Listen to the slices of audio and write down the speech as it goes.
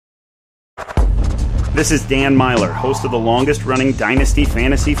This is Dan Myler, host of the longest-running Dynasty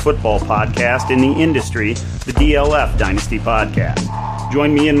Fantasy Football podcast in the industry, the DLF Dynasty Podcast.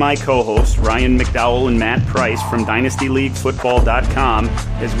 Join me and my co-hosts, Ryan McDowell and Matt Price from DynastyLeagueFootball.com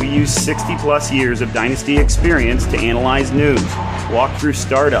as we use 60-plus years of Dynasty experience to analyze news, walk through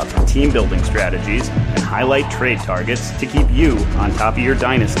startup and team-building strategies, and highlight trade targets to keep you on top of your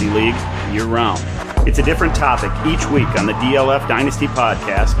Dynasty League year-round. It's a different topic each week on the DLF Dynasty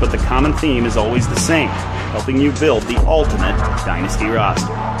Podcast, but the common theme is always the same, helping you build the ultimate Dynasty roster.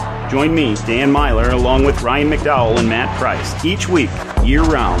 Join me, Dan Myler, along with Ryan McDowell and Matt Price, each week,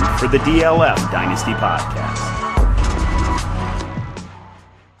 year-round, for the DLF Dynasty Podcast.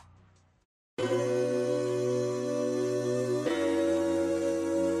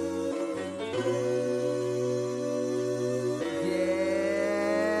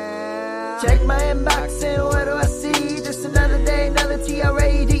 Check my inbox and what do I see? Just another day, another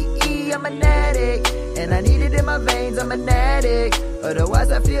TRADE. I'm an addict, and I need it in my veins. I'm an addict, otherwise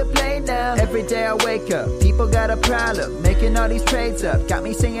I feel plain now. Every day I wake up, people got a problem, making all these trades up. Got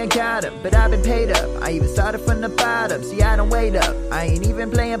me singing got 'em, but I've been paid up. I even started from the bottom, see I don't wait up. I ain't even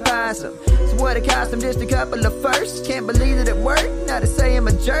playing possum. So what it cost them, just a couple of firsts. Can't believe that it worked, not to say I'm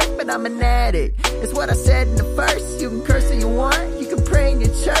a jerk, but I'm an addict. It's what I said in the first. You can curse if you want, you can pray in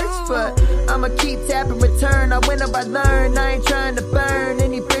your church, but I'ma keep tapping return. I win up, I learn. I ain't trying to burn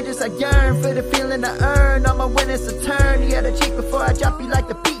any bridges. I yearn for the feeling I earn. I'ma win it's a turn. You had to cheat before I drop you like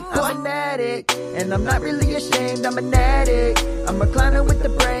the beat. I'm an addict, and I'm not really ashamed. I'm an addict. I'm a clowner with the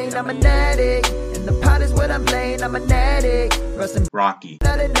brain. I'm an addict, and the pot is what I'm playing. I'm an addict. Rustin' Rocky.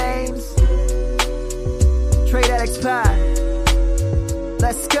 Other names. Trade Addicts Pod.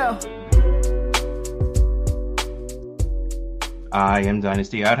 Let's go. I am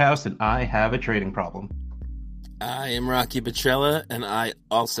Dynasty Outhouse, and I have a trading problem. I am Rocky Petrella, and I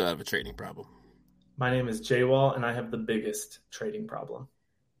also have a trading problem. My name is J-Wall, and I have the biggest trading problem.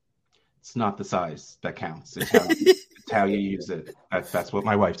 It's not the size that counts. It's how you use it. That's what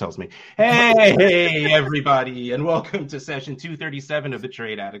my wife tells me. Hey, everybody, and welcome to session 237 of the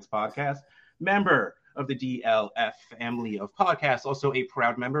Trade Addicts Podcast. Member of the DLF family of podcasts, also a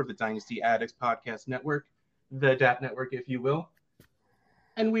proud member of the Dynasty Addicts Podcast Network, the DAP Network, if you will.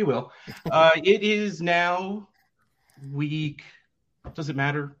 And we will. It is now week. Does it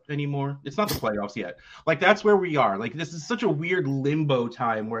matter anymore? It's not the playoffs yet. Like, that's where we are. Like, this is such a weird limbo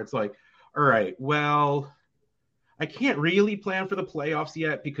time where it's like, all right, well, I can't really plan for the playoffs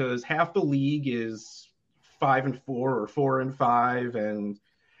yet because half the league is 5-4 or 4-5, and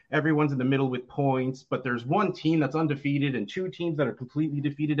everyone's in the middle with points, but there's one team that's undefeated and two teams that are completely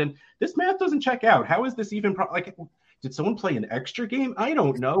defeated, and this math doesn't check out. How is this even like, did someone play an extra game? I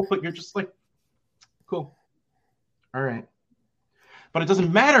don't know, but you're just like, cool. All right. But it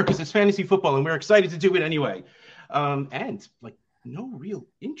doesn't matter because it's fantasy football, and we're excited to do it anyway. And, like, no real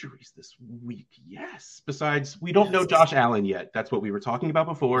injuries this week. Yes. Besides, we don't know Josh Allen yet. That's what we were talking about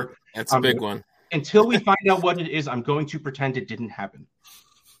before. That's a big one. Until we find out what it is, I'm going to pretend it didn't happen.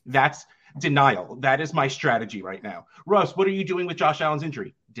 That's denial. That is my strategy right now. Russ, what are you doing with Josh Allen's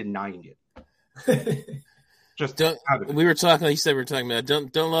injury? Denying it. Just we were talking, like you said, we were talking about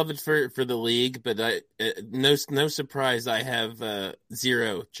don't love it for the league, but no surprise I have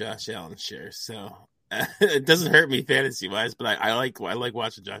 0 Josh Allen shares, so it doesn't hurt me fantasy wise, but I like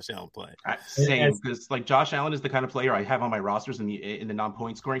watching Josh Allen play. Same, because like Josh Allen is the kind of player I have on my rosters in the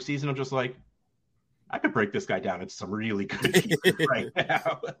non-point scoring season. I'm just like, I could break this guy down into some really good pieces right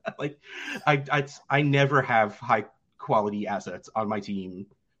now. Like, I never have high quality assets on my team,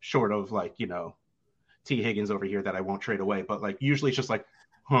 short of like, you know, T. Higgins over here that I won't trade away. But like, usually it's just like,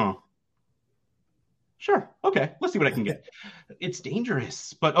 sure, okay, let's see what I can get. It's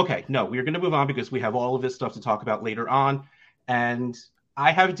dangerous, but okay, no, we're going to move on because we have all of this stuff to talk about later on. And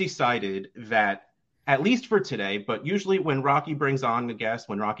I have decided that, at least for today, but usually when Rocky brings on the guest,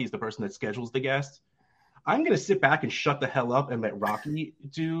 when Rocky's the person that schedules the guest, I'm going to sit back and shut the hell up and let Rocky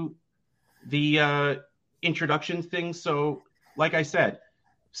do the introduction thing. So, like I said,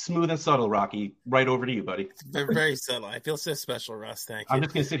 smooth and subtle, Rocky. Right over to you, buddy. Very, very subtle. I feel so special, Russ. Thank you. I'm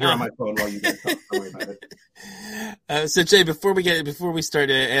just going to sit here on my phone while you guys talk. Don't worry about it. So, Jay, before we start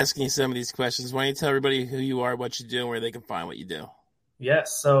asking you some of these questions, why don't you tell everybody who you are, what you do, and where they can find what you do?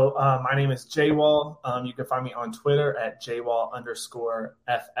 Yes. So my name is J-Wall. You can find me on Twitter at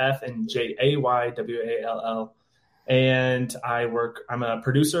JWall_FF and JAYWALL. And I'm a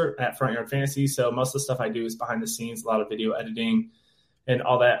producer at Front Yard Fantasy. So most of the stuff I do is behind the scenes, a lot of video editing and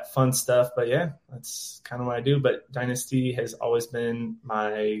all that fun stuff. But yeah, that's kind of what I do. But Dynasty has always been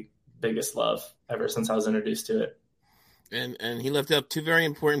my biggest love ever since I was introduced to it. And he left up two very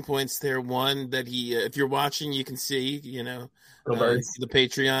important points there. One, that he, if you're watching, you can see, the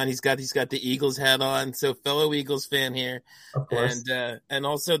Patreon. He's got the Eagles hat on. So fellow Eagles fan here, of course, and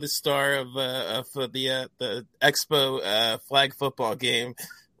also the star of the Expo flag football game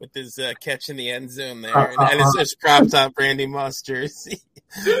with his catch in the end zone there, and his prop top Randy Moss jersey.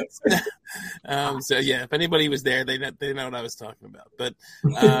 So yeah, if anybody was there, they know what I was talking about. But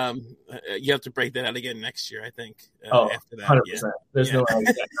you have to break that out again next year, I think. After that, 100%. Yeah. There's no way I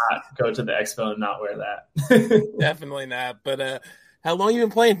can not go to the Expo and not wear that. Definitely not. But how long have you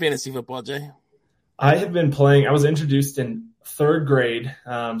been playing fantasy football, Jay? I have been playing. I was introduced in third grade,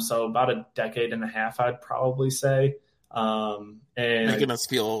 so about a decade and a half, I'd probably say. And you must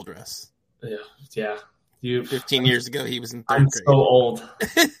feel old, Russ. Yeah. 15 years ago, he was in third I'm grade. so old.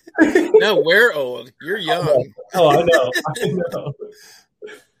 No, we're old. You're young. I know.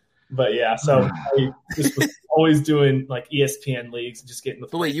 But yeah, so I just was always doing like ESPN leagues and just getting the.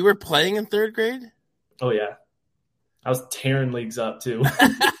 But wait, you were playing in third grade? Oh yeah, I was tearing leagues up too.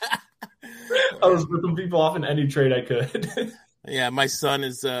 I was ripping people off in any trade I could. Yeah, my son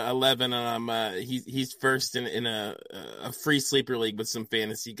is 11, and he's first in a free sleeper league with some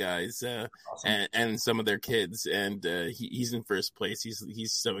fantasy guys Awesome. and some of their kids, and he's in first place.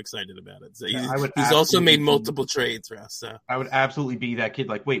 He's so excited about it. So Yeah, he's also made multiple trades, Russ. So I would absolutely be that kid.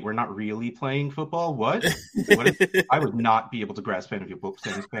 Like, wait, we're not really playing football. What? I would not be able to grasp fantasy football.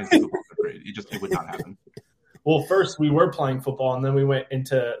 It would not happen. Well, first we were playing football, and then we went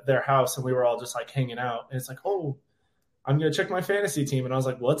into their house, and we were all just like hanging out. And it's like, oh, I'm going to check my fantasy team. And I was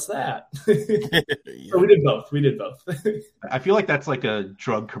like, what's that? So we did both. I feel like that's like a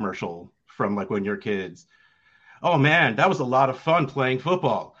drug commercial from like when you're kids. Oh, man, that was a lot of fun playing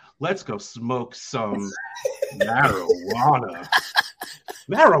football. Let's go smoke some marijuana.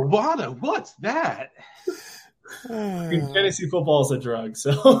 Marijuana? What's that? Fantasy football is a drug,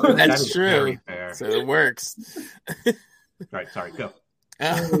 so that's true. So it works. Right, sorry, go.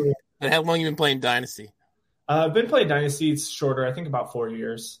 And how long have you been playing Dynasty? I've been playing Dynasty. It's shorter, I think about 4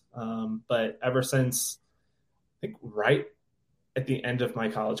 years. But ever since, I think right at the end of my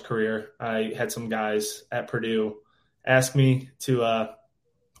college career, I had some guys at Purdue ask me to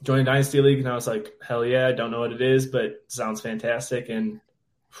join Dynasty League, and I was like, hell yeah, I don't know what it is, but it sounds fantastic. And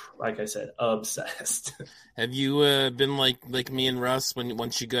like I said, obsessed. Have you been like me and Russ?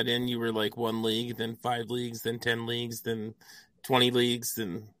 Once you got in, you were like 1 league, then 5 leagues, then 10 leagues, then 20 leagues,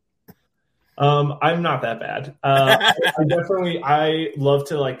 then. I'm not that bad. I love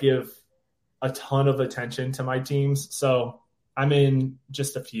to like give a ton of attention to my teams. So I'm in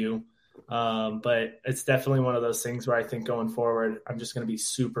just a few, but it's definitely one of those things where I think going forward, I'm just going to be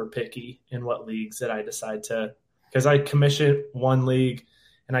super picky in what leagues that I decide to, because I commissioned 1 league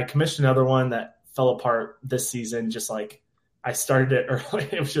and I commissioned another one that fell apart this season. Just like I started it early.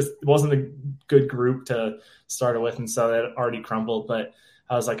 It wasn't a good group to start it with. And so that already crumbled, but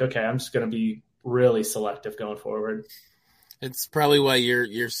I was like, okay, I'm just going to be really selective going forward. It's probably why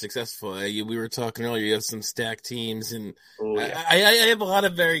you're successful. We were talking earlier. You have some stacked teams, and I have a lot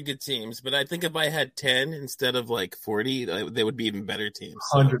of very good teams. But I think if I had 10 instead of like 40, they would be even better teams.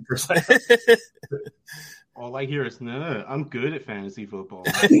 So. 100%. All I hear is, no, I'm good at fantasy football.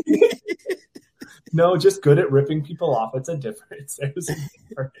 No, just good at ripping people off. It's a difference. There's a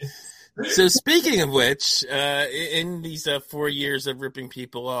difference. So speaking of which, in these 4 years of ripping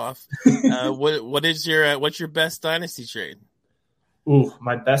people off, what's your best dynasty trade? Ooh,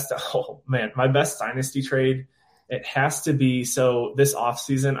 my best dynasty trade. It has to be, so this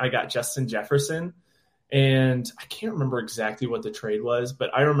offseason I got Justin Jefferson, and I can't remember exactly what the trade was, but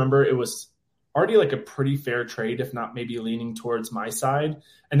I remember it was already like a pretty fair trade, if not maybe leaning towards my side.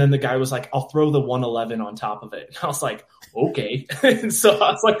 And then the guy was like, I'll throw the 111 on top of it. And I was like, okay. And so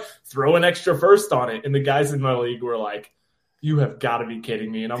I was like, throw an extra first on it. And the guys in my league were like, you have got to be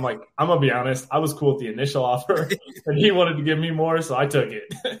kidding me. And I'm like, I'm going to be honest. I was cool with the initial offer and he wanted to give me more. So I took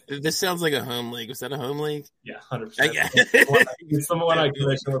it. This sounds like a home league. Was that a home league? Yeah, 100%. It's the one I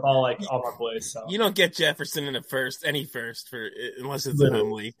commissioned with all my boys. So. You don't get Jefferson in any first unless it's a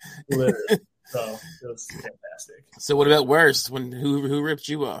home league. Literally. So it was fantastic. So what about worst? Who ripped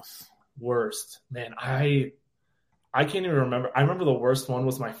you off? Worst, man. I can't even remember. I remember the worst one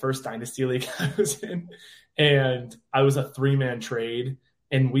was my first dynasty league I was in, and I was a 3-man trade,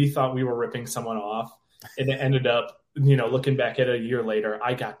 and we thought we were ripping someone off, and it ended up, looking back at it a year later,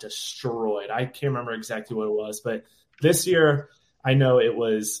 I got destroyed. I can't remember exactly what it was, but this year I know it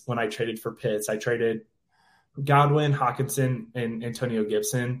was when I traded for Pitts. I traded Godwin, Hawkinson, and Antonio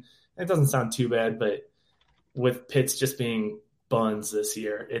Gibson. It doesn't sound too bad, but with Pitts just being buns this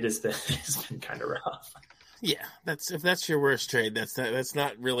year, it's been kind of rough. Yeah, if that's your worst trade, that's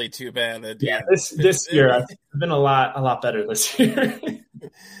not really too bad. Yeah, this year I've been a lot better this year.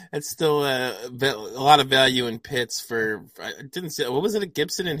 That's still a lot of value in Pitts for. I didn't say what was it?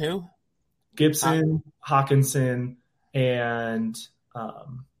 Gibson and who? Gibson, Hawkinson, and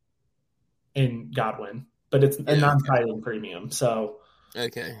Godwin, but it's a non-tight end premium. So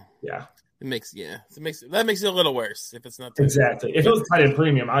okay, yeah. That makes it a little worse if it's not exactly. If it was tight end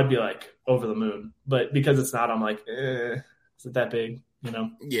premium, I'd be like over the moon. But because it's not, I'm like, is it that big? You know?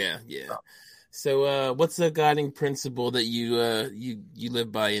 Yeah. So, what's the guiding principle that you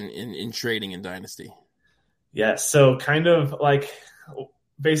live by in trading in Dynasty? Yeah. So kind of like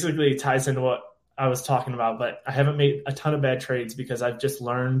basically ties into what I was talking about, but I haven't made a ton of bad trades because I've just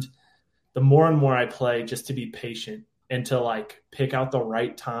learned the more and more I play just to be patient. And to like pick out the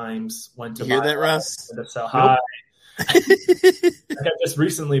right times when to hear buy that, Russ? To sell high. I just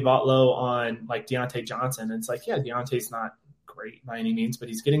recently bought low on like Deontay Johnson. And it's like, yeah, Deontay's not great by any means, but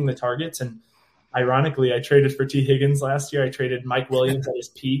he's getting the targets. And ironically, I traded for T. Higgins last year. I traded Mike Williams at his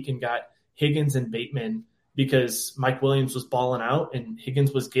peak and got Higgins and Bateman because Mike Williams was balling out and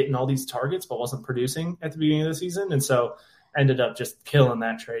Higgins was getting all these targets but wasn't producing at the beginning of the season. And so I ended up just killing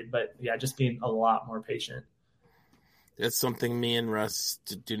that trade. But yeah, just being a lot more patient. That's something me and Russ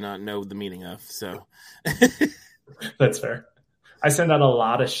do not know the meaning of. So that's fair. I send out a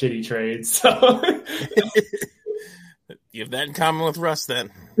lot of shitty trades. So you have that in common with Russ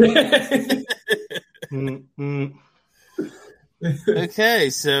then. Okay,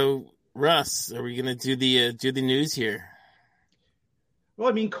 so Russ, are we going to do the news here? Well,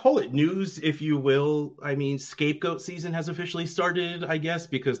 I mean, call it news, if you will. I mean, scapegoat season has officially started, I guess,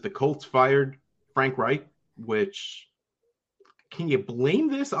 because the Colts fired Frank Reich, which... Can you blame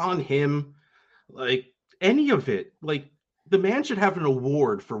this on him? Like, any of it. Like, the man should have an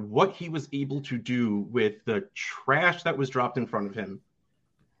award for what he was able to do with the trash that was dropped in front of him.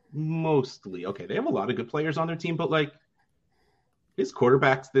 Mostly. Okay, they have a lot of good players on their team, but, like, his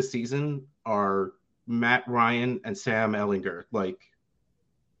quarterbacks this season are Matt Ryan and Sam Ehlinger. Like,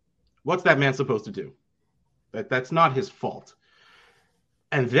 what's that man supposed to do? That's not his fault.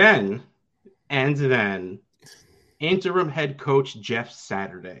 And then... interim head coach Jeff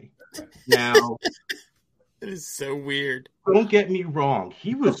Saturday. Now, it is so weird. Don't get me wrong.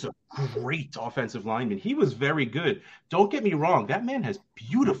 He was a great offensive lineman. He was very good. Don't get me wrong. That man has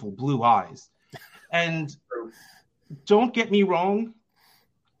beautiful blue eyes. And don't get me wrong.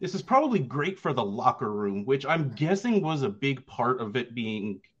 This is probably great for the locker room, which I'm guessing was a big part of it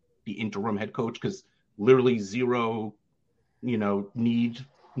being the interim head coach because literally zero,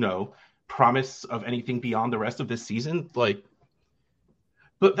 promise of anything beyond the rest of this season. Like,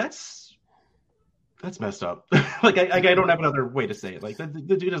 but that's messed up. Like, I don't have another way to say it. Like, the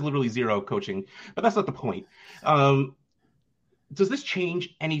dude has literally zero coaching, but that's not the point. Does this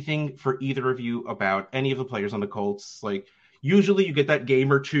change anything for either of you about any of the players on the Colts? Like, usually you get that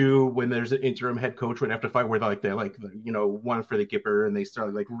game or two when there's an interim head coach when they have to fight where they're one for the Gipper and they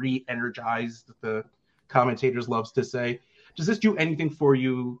start like re-energized, the commentators loves to say. Does this do anything for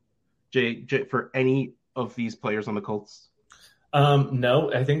you, Jay, for any of these players on the Colts?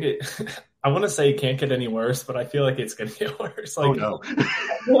 No, I think I want to say it can't get any worse, but I feel like it's going to get worse. Like, oh, no.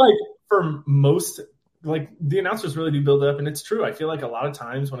 I feel like for most, like the announcers really do build it up, and it's true. I feel like a lot of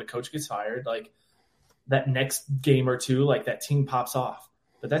times when a coach gets fired, like that next game or two, like that team pops off.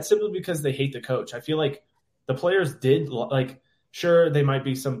 But that's simply because they hate the coach. I feel like the players did, like, sure, they might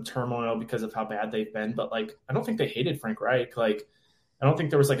be some turmoil because of how bad they've been, but like I don't think they hated Frank Reich. Like, I don't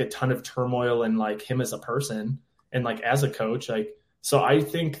think there was like a ton of turmoil in like him as a person and like as a coach. Like, so I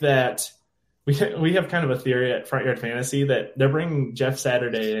think that we have kind of a theory at Front Yard Fantasy that they're bringing Jeff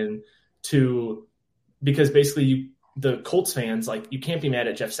Saturday in because basically the Colts fans, like, you can't be mad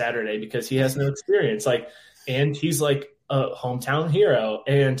at Jeff Saturday because he has no experience. Like, and he's like a hometown hero.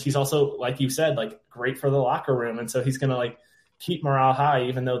 And he's also, like you said, like great for the locker room. And so he's going to like keep morale high,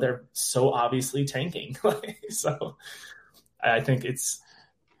 even though they're so obviously tanking. So I think it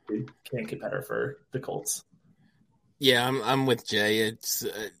can't get better for the Colts. Yeah, I'm with Jay. It's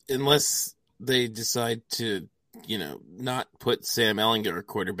unless they decide to, not put Sam Ehlinger a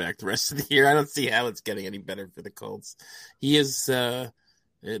quarterback the rest of the year, I don't see how it's getting any better for the Colts. He is, I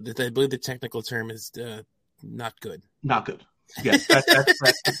believe the technical term is not good. Not good. Yeah, that's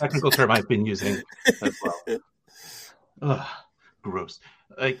the technical term I've been using as well. Ugh, gross.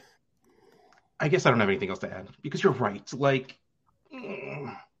 Like, I guess I don't have anything else to add because you're right. Like,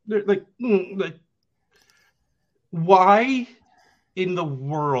 why in the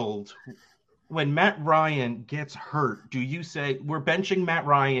world when Matt Ryan gets hurt, do you say we're benching Matt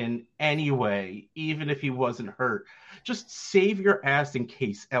Ryan anyway, even if he wasn't hurt? Just save your ass in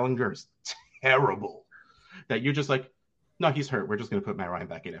case Ehlinger is terrible. That you're just like, no, he's hurt. We're just going to put Matt Ryan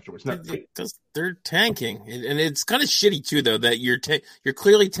back in afterwards. No, they're tanking, and it's kind of shitty too, though, that you're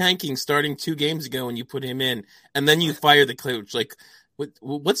clearly tanking starting 2 games ago when you put him in, and then you fire the coach. Like,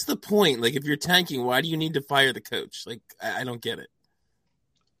 what's the point? Like, if you're tanking, why do you need to fire the coach? Like, I don't get it.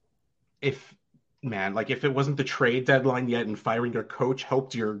 If it wasn't the trade deadline yet and firing your coach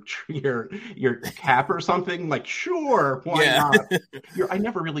helped your cap or something, like, sure, why not? I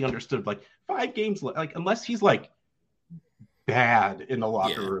never really understood, like, 5 games, like, unless he's like bad in the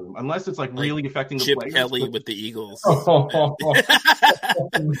locker room, unless it's like really affecting the Chip players. Kelly with the Eagles. No.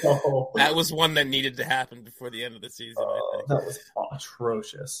 That was one that needed to happen before the end of the season. I think. That was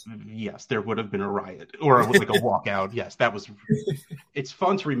atrocious. Yes, there would have been a riot or like a walkout. Yes, that was. It's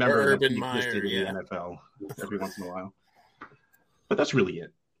fun to remember that Urban he Meyer, existed in the NFL every once in a while. But that's really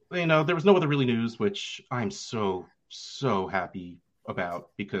it. You know, there was no other really news, which I'm so happy about,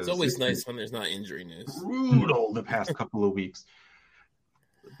 because it's always nice when there's not injury news. Brutal the past couple of weeks.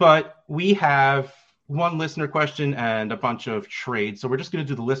 But we have one listener question and a bunch of trades, so we're just going to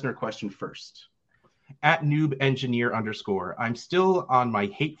do the listener question first. At @noobengineer_, I'm still on my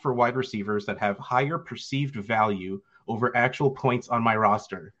hate for wide receivers that have higher perceived value over actual points on my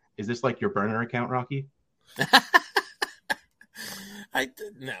roster. Is this like your burner account, Rocky?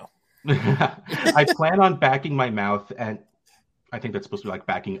 No. I plan on backing my mouth, and I think that's supposed to be like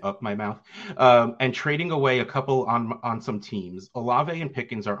backing up my mouth, and trading away a couple on some teams. Olave and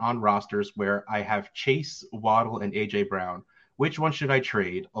Pickens are on rosters where I have Chase, Waddle, and A.J. Brown. Which one should I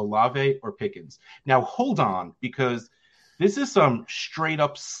trade, Olave or Pickens? Now, hold on, because this is some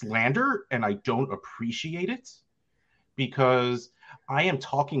straight-up slander, and I don't appreciate it, because I am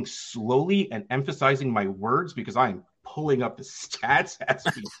talking slowly and emphasizing my words because I am pulling up the stats as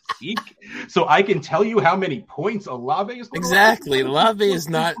we speak, so I can tell you how many points Olave is. Exactly, Olave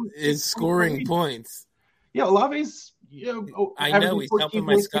is scoring points. Yeah, Olave's. I know he's helping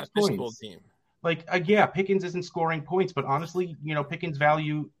my Scott Fishbowl team. Like, Pickens isn't scoring points, but honestly, Pickens'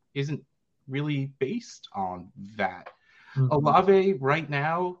 value isn't really based on that. Mm-hmm. Olave right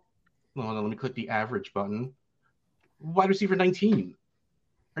now. Well, let me click the average button. Wide receiver 19.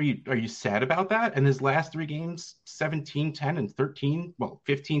 Are you sad about that? And his last 3 games, 17, 10, and 13,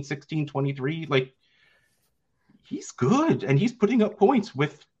 15, 16, 23, like, he's good, and he's putting up points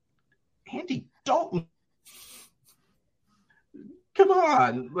with Andy Dalton. Come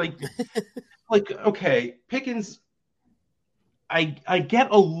on. Like, okay, Pickens, I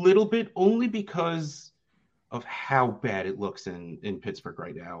get a little bit only because of how bad it looks in Pittsburgh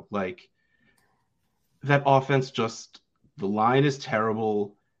right now. Like, that offense the line is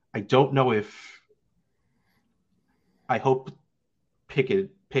terrible. I don't know I hope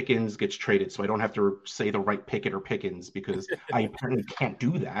Pickens gets traded so I don't have to say the right Pickett or Pickens, because I apparently can't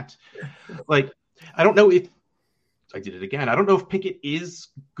do that. Like, I don't know if I did it again. I don't know if Pickett is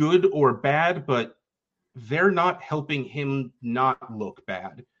good or bad, but they're not helping him not look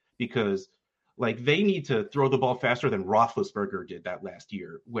bad, because like, they need to throw the ball faster than Roethlisberger did that last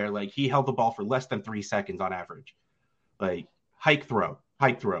year, where like he held the ball for less than 3 seconds on average. Like, hike throw.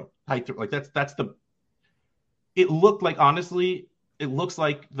 Like, that's it looked like, honestly, it looks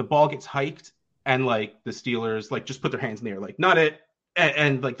like the ball gets hiked and like the Steelers like just put their hands in the air, like, not it.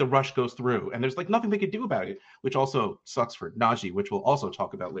 And like the rush goes through, and there's like nothing they could do about it, which also sucks for Najee, which we'll also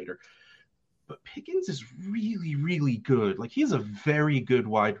talk about later. But Pickens is really, really good. Like, he's a very good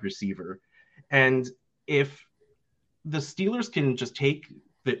wide receiver. And if the Steelers can just take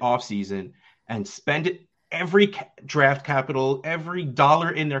the offseason and spend it, every draft capital, every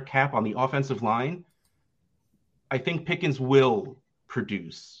dollar in their cap on the offensive line, I think Pickens will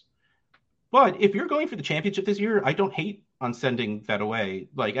produce. But if you're going for the championship this year, I don't hate on sending that away.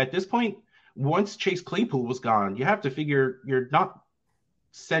 Like, at this point, once Chase Claypool was gone, you have to figure you're not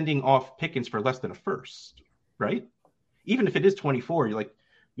sending off Pickens for less than a first, right? Even if it is 24,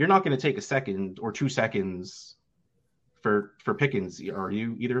 you're not going to take a second or 2 seconds for Pickens, are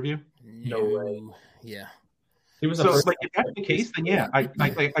you? Either of you? No way. Yeah. He was so like, if that's the case, then yeah, I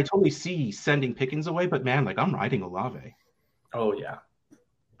totally see sending Pickens away. But man, like, I'm riding Olave. Oh yeah.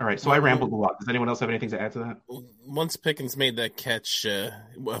 All right, so I rambled a lot. Does anyone else have anything to add to that? Once Pickens made that catch,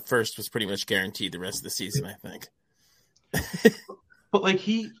 first was pretty much guaranteed the rest of the season, I think. But like,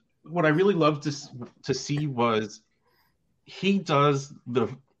 what I really loved to see was he does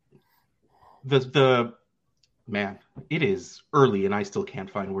the man. It is early, and I still can't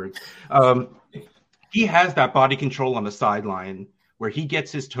find words. He has that body control on the sideline where he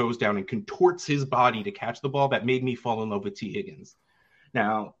gets his toes down and contorts his body to catch the ball that made me fall in love with T. Higgins.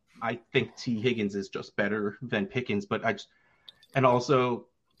 Now, I think T. Higgins is just better than Pickens, and also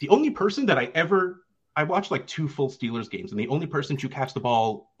the only person that I watched like 2 full Steelers games, and the only person to catch the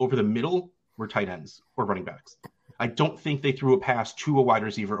ball over the middle were tight ends or running backs. I don't think they threw a pass to a wide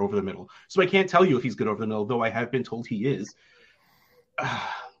receiver over the middle. So I can't tell you if he's good over the middle, though I have been told he is.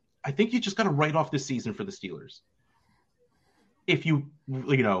 I think you just got to write off this season for the Steelers. If you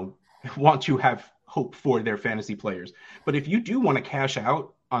want to have hope for their fantasy players. But if you do want to cash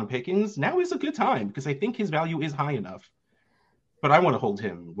out on Pickens, now is a good time because I think his value is high enough. But I want to hold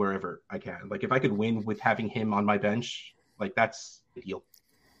him wherever I can. Like if I could win with having him on my bench, like that's the deal.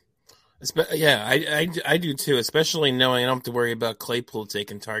 Yeah, I do too, especially knowing I don't have to worry about Claypool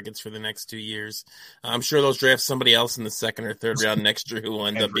taking targets for the next 2 years. I'm sure they'll draft somebody else in the 2nd or 3rd round next year who will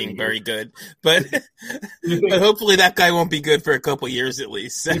end up being very good. But hopefully that guy won't be good for a couple years at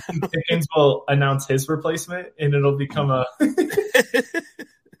least. Pickens will announce his replacement, and it'll become a...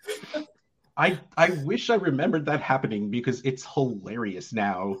 I wish I remembered that happening because it's hilarious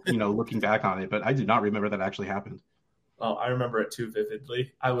now, looking back on it. But I did not remember that actually happened. Oh, I remember it too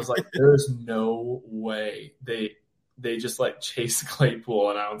vividly. I was like, there's no way they just like Chase Claypool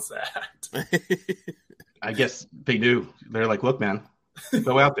announced that. I guess they do. They're like, look, man,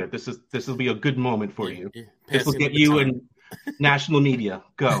 go out there. This will be a good moment for you. This will get you in national media.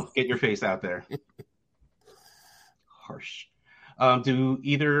 Go get your face out there. Harsh. Do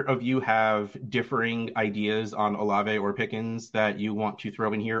either of you have differing ideas on Olave or Pickens that you want to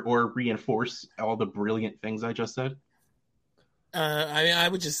throw in here or reinforce all the brilliant things I just said? I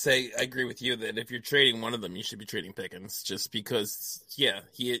would just say I agree with you that if you're trading one of them, you should be trading Pickens just because,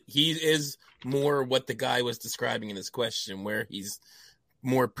 he is more what the guy was describing in his question, where he's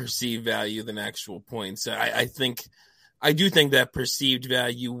more perceived value than actual points. I do think that perceived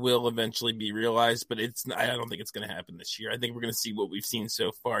value will eventually be realized, but I don't think it's going to happen this year. I think we're going to see what we've seen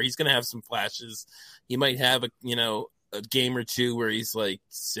so far. He's going to have some flashes. He might have a game or two where he's like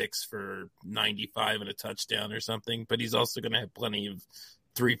 6 for 95 and a touchdown or something, but he's also going to have plenty of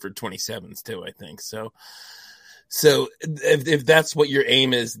 3 for 27s too, I think. So if that's what your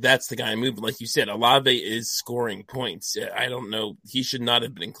aim is, that's the guy moving. Like you said, Olave is scoring points. I don't know. He should not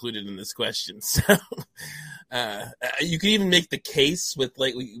have been included in this question. So you could even make the case with,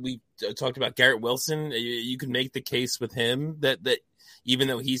 like we talked about Garrett Wilson. You could make the case with him that even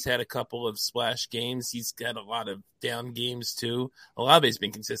though he's had a couple of splash games, he's got a lot of down games too. Olave's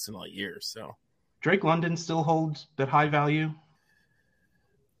been consistent all year. So Drake London still holds that high value?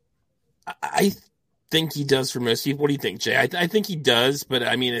 I think he does for most people. What do you think, Jay? I think he does, but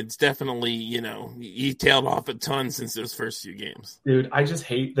I mean, it's definitely, he tailed off a ton since those first few games. Dude, I just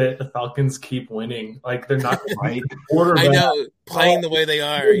hate that the Falcons keep winning. Like, they're not right. I know, playing the way they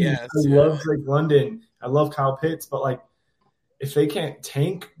are, yes. I love Drake London. I love Kyle Pitts, but, like, if they can't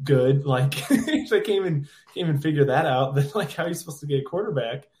tank good, like, if they can't even figure that out, then, like, how are you supposed to get a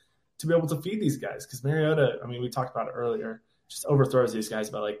quarterback to be able to feed these guys? Because Mariota, I mean, we talked about it earlier, just overthrows these guys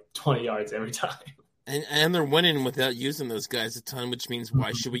by, like, 20 yards every time. And they're winning without using those guys a ton, which means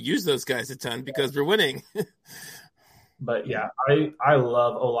why should we use those guys a ton? Because we're winning. But, yeah, I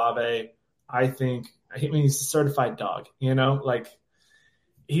love Olave. I mean, he's a certified dog, Like,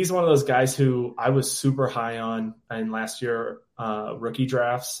 he's one of those guys who I was super high on in last year rookie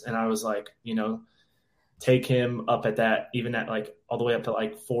drafts, and I was like, take him up at that, even at, like, all the way up to,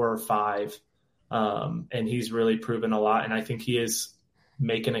 like, 4 or 5. And he's really proven a lot, and I think he is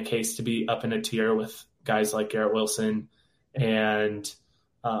making a case to be up in a tier with guys like Garrett Wilson and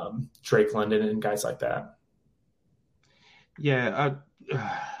Drake London and guys like that. Yeah,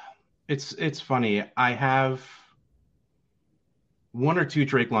 it's funny. I have 1 or 2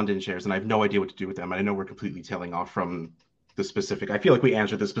 Drake London shares, and I have no idea what to do with them. And I know we're completely tailing off from the specific. I feel like we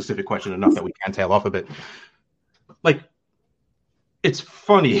answered the specific question enough that we can tail off a bit. Like, it's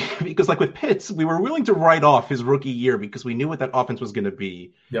funny because, like, with Pitts, we were willing to write off his rookie year because we knew what that offense was going to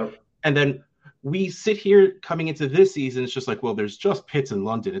be. Yep. And then we sit here coming into this season, it's just like, well, there's just Pitts in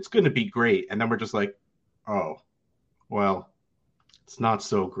London. It's going to be great. And then we're just like, oh, well, it's not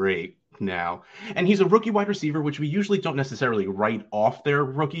so great now. And he's a rookie wide receiver, which we usually don't necessarily write off their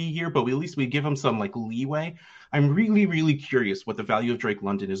rookie year, but at least we give him some, like, leeway. I'm really, really curious what the value of Drake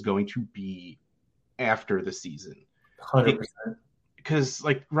London is going to be after the season. 100%. Because,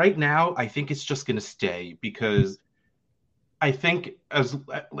 like, right now, I think it's just going to stay because I think as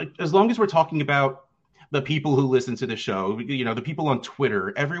long as we're talking about the people who listen to the show, the people on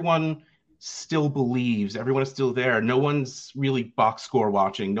Twitter, everyone still believes, everyone is still there. No one's really box score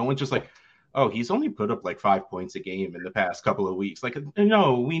watching. No one's just like, oh, he's only put up like 5 points a game in the past couple of weeks. Like,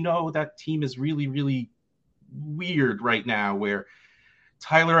 no, we know that team is really, really weird right now where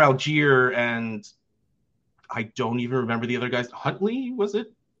Tyler Algier and I don't even remember the other guys. Huntley, was it?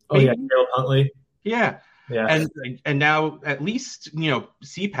 Oh, yeah, Harold Huntley. Yeah. Yeah. And now at least,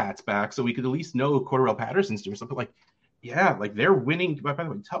 CPAT's back, so we could at least know Cordarrelle Patterson's doing something. Like, yeah, like they're winning. By the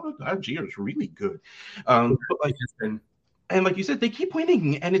way, Tyler Algier is really good. But like, and like you said, they keep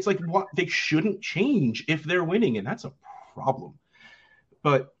winning, and it's like what they shouldn't change if they're winning, and that's a problem.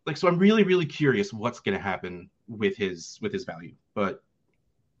 But like, so I'm really, really curious what's going to happen with his value. But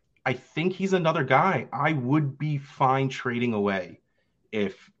I think he's another guy I would be fine trading away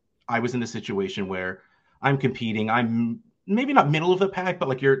if I was in a situation where I'm competing. I'm maybe not middle of the pack, but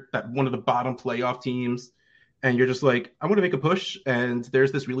like you're that one of the bottom playoff teams, and you're just like, I want to make a push, and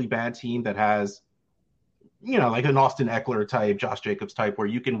there's this really bad team that has, like an Austin Eckler type, Josh Jacobs type, where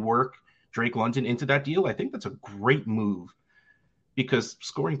you can work Drake London into that deal. I think that's a great move because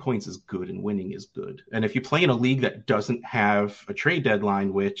scoring points is good and winning is good. And if you play in a league that doesn't have a trade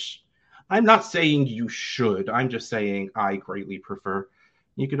deadline, which I'm not saying you should, I'm just saying I greatly prefer,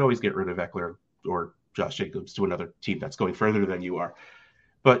 you could always get rid of Eckler or Josh Jacobs to another team that's going further than you are.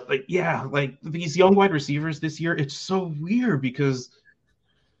 But like these young wide receivers this year, it's so weird because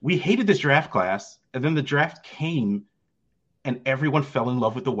we hated this draft class, and then the draft came and everyone fell in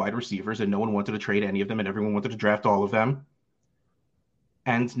love with the wide receivers and no one wanted to trade any of them and everyone wanted to draft all of them.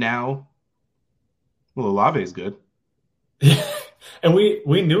 And now, Olave is good. And we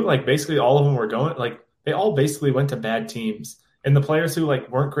knew like basically all of them were going, like they all basically went to bad teams. And the players who like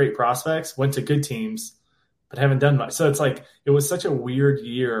weren't great prospects went to good teams, but haven't done much. So it's like, it was such a weird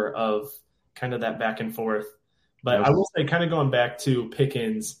year of kind of that back and forth. But I will say, kind of going back to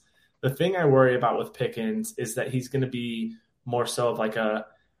Pickens, the thing I worry about with Pickens is that he's going to be more so of like I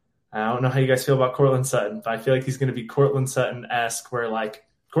don't know how you guys feel about Courtland Sutton, but I feel like he's going to be Courtland Sutton-esque, where like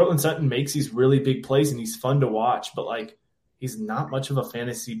Courtland Sutton makes these really big plays and he's fun to watch, but like he's not much of a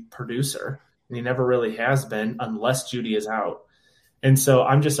fantasy producer, and he never really has been unless Judy is out. And so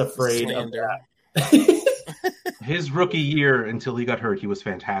I'm just afraid of that. His rookie year until he got hurt, he was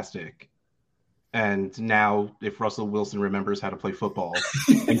fantastic. And now if Russell Wilson remembers how to play football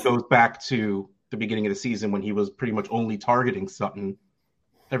and goes back to the beginning of the season when he was pretty much only targeting Sutton,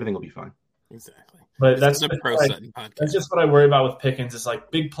 everything will be fine. Exactly. But that's just what I worry about with Pickens is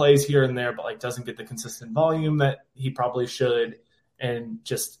like big plays here and there, but like doesn't get the consistent volume that he probably should. And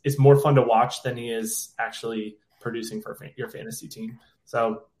just it's more fun to watch than he is actually producing for your fantasy team.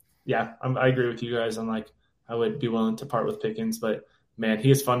 So yeah, I agree with you guys on like, I would be willing to part with Pickens, but man,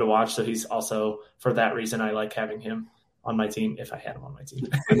 he is fun to watch. So he's also, for that reason, I like having him on my team if I had him on my team.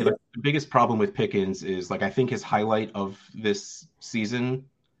 I mean, the biggest problem with Pickens is like, I think his highlight of this season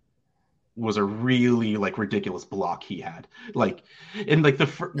was a really like ridiculous block he had. Like in like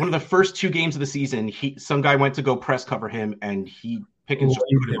one of the first 2 games of the season, some guy went to go press cover him and Pickens just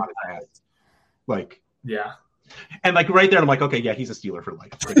put him on his ass. Like, yeah. And like right there, I'm like, okay, yeah, he's a Steeler for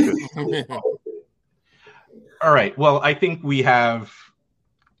life. All right. Well, I think we have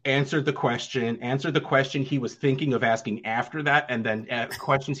answered the question he was thinking of asking after that, and then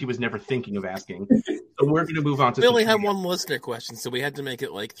questions he was never thinking of asking. So we're going to move on to. We only had one listener question, so we had to make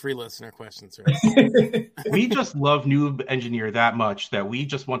it like 3 listener questions. Right? We just love Noob Engineer that much that we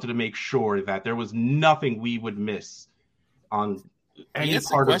just wanted to make sure that there was nothing we would miss on any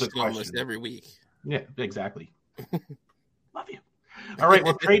part of the question. Almost every week. Yeah, exactly. Love you. All right,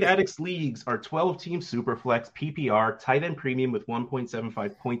 well, Trade Addicts leagues are 12-team Superflex PPR tight end premium with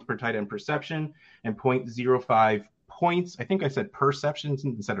 1.75 points per tight end perception and 0.05 points. I think I said perceptions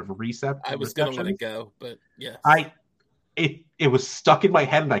instead of recept. I was going to let it go, but yeah. It was stuck in my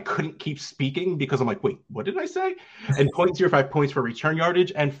head and I couldn't keep speaking because I'm like, wait, what did I say? And 0.05 points for return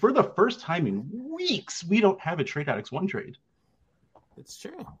yardage. And for the first time in weeks, we don't have a Trade Addicts 1 trade. It's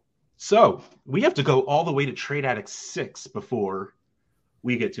true. So we have to go all the way to Trade Addicts 6 before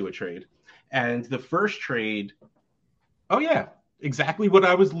we get to a trade. And the first trade, oh yeah, exactly what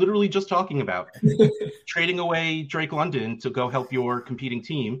I was literally just talking about. Trading away Drake London to go help your competing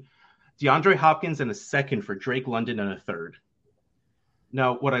team. DeAndre Hopkins and a second for Drake London and a third.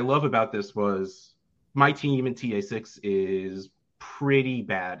 Now, what I love about this was my team in TA6 is pretty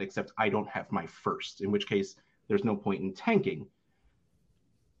bad, except I don't have my first, in which case there's no point in tanking.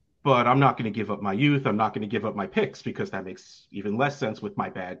 But I'm not going to give up my youth. I'm not going to give up my picks because that makes even less sense with my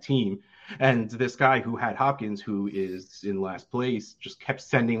bad team. And this guy who had Hopkins, who is in last place, just kept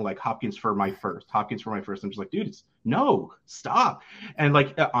sending like Hopkins for my first. I'm just like, dude, no, stop. And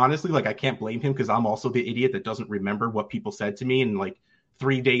like, honestly, like I can't blame him because I'm also the idiot that doesn't remember what people said to me and like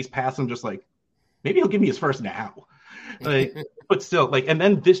 3 days pass, I'm just like, maybe he'll give me his first now. Like, but still, like, and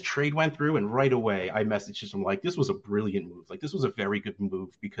then this trade went through, and right away I messaged him like, this was a brilliant move. Like, this was a very good move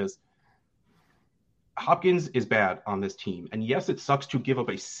because Hopkins is bad on this team. And yes, it sucks to give up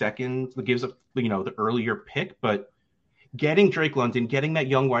a second, it gives up, the earlier pick, but getting Drake London, getting that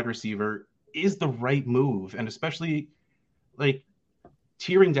young wide receiver is the right move. And especially like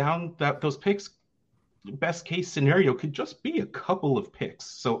tearing down those picks, best case scenario could just be a couple of picks.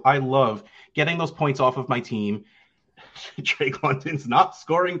 So I love getting those points off of my team. Drake London's not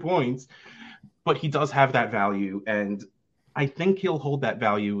scoring points, but he does have that value, and I think he'll hold that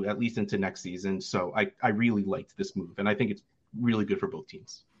value at least into next season. So I really liked this move, and I think it's really good for both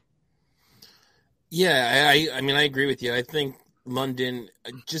teams. Yeah, I mean, I agree with you. I think London,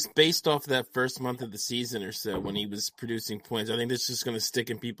 just based off that first month of the season or so when he was producing points, I think this is just going to stick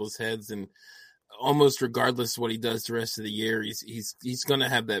in people's heads, and almost regardless of what he does the rest of the year, he's going to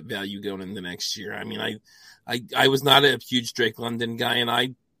have that value going into next year. I mean, I was not a huge Drake London guy, and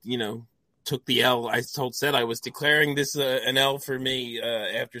I, took the L. I said I was declaring this an L for me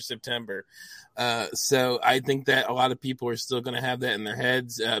after September. So I think that a lot of people are still going to have that in their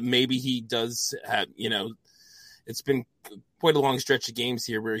heads. Maybe he does have, it's been quite a long stretch of games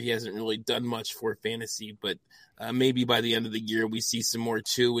here where he hasn't really done much for fantasy, but maybe by the end of the year we see some more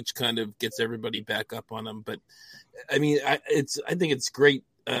too, which kind of gets everybody back up on him. But I mean, I think it's great.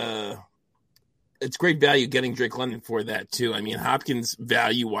 It's great value getting Drake London for that too. I mean, Hopkins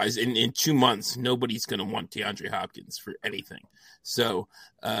value wise in 2 months, nobody's going to want DeAndre Hopkins for anything. So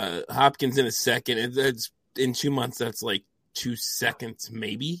Hopkins in a second, it's in 2 months. That's like 2 seconds,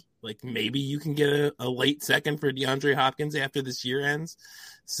 maybe. Like maybe you can get a late second for DeAndre Hopkins after this year ends.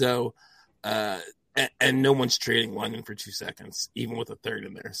 So, and no one's trading London for 2 seconds, even with a third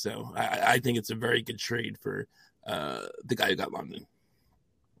in there. So I think it's a very good trade for the guy who got London.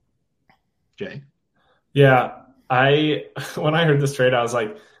 Jay? Yeah, when I heard this trade, I was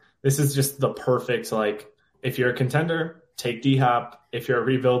like, this is just the perfect, like, if you're a contender, take D-Hop. If you're a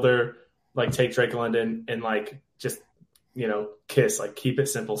rebuilder, like, take Drake London and, like, just, kiss. Like, keep it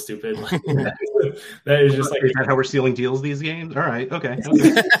simple, stupid. Like, that is just like... Is that how we're sealing deals these games? All right, okay.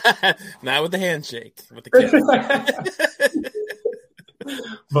 Not with the handshake, with the kiss.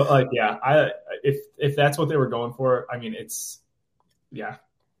 But, like, yeah, if that's what they were going for, I mean, it's... Yeah.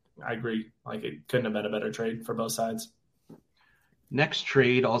 I agree. Like, it couldn't have been a better trade for both sides. Next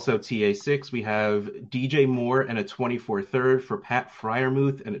trade, also TA6, we have DJ Moore and a 24 third for Pat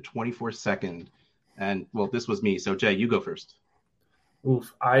Freiermuth and a 24 second. And, well, this was me. So, Jay, you go first.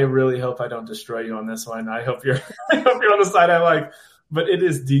 Oof. I really hope I don't destroy you on this one. I hope you're on the side I like. But it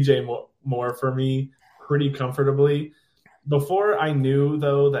is DJ Moore for me pretty comfortably. Before I knew,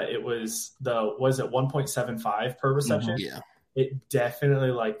 though, that it was 1.75 per reception? Mm-hmm. Yeah. It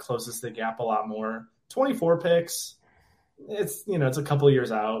definitely like closes the gap a lot more. 24 picks, it's it's a couple of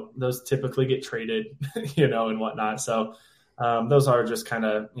years out. Those typically get traded, and whatnot. So those are just kind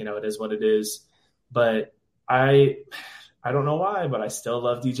of it is what it is. But I don't know why, but I still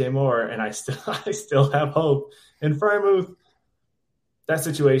love DJ Moore, and I still have hope. And Freiermuth, that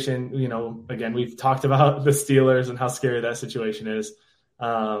situation, again, we've talked about the Steelers and how scary that situation is.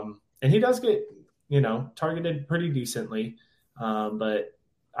 And he does get targeted pretty decently. But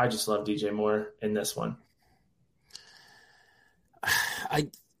I just love DJ Moore in this one.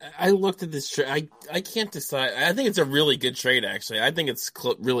 I looked at this trade. I can't decide. I think it's a really good trade, actually. I think it's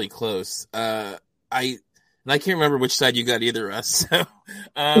really close. I can't remember which side you got either of us. So,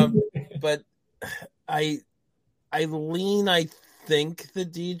 but I lean, I think, the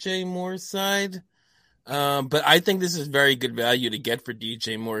DJ Moore side. But I think this is very good value to get for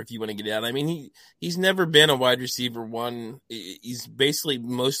DJ Moore if you want to get out. I mean, he's never been a wide receiver one. He's basically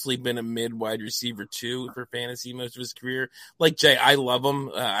mostly been a mid wide receiver two for fantasy most of his career. Like Jay, I love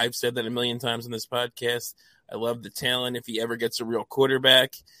him. I've said that a million times on this podcast. I love the talent. If he ever gets a real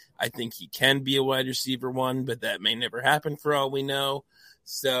quarterback, I think he can be a wide receiver one, but that may never happen for all we know.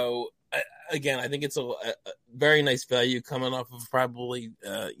 So again, I think it's a very nice value coming off of probably,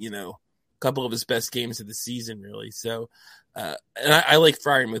 couple of his best games of the season, really. So, and I like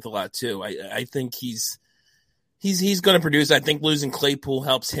Freiermuth a lot too. I think he's going to produce. I think losing Claypool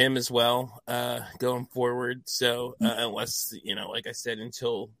helps him as well going forward. So, unless like I said,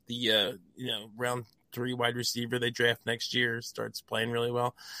 until the round 3 wide receiver they draft next year starts playing really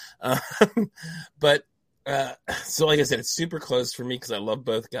well. But so like I said, it's super close for me because I love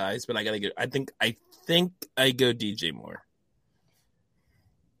both guys. But I gotta go. I think I go DJ Moore.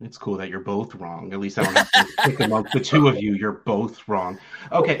 It's cool that you're both wrong. At least I don't have to pick amongst the two of you. You're both wrong.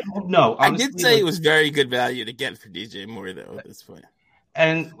 Okay, no. Honestly, I did say it was very good value to get for DJ Moore, though, at this point.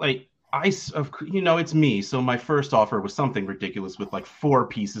 And like it's me. So my first offer was something ridiculous with like 4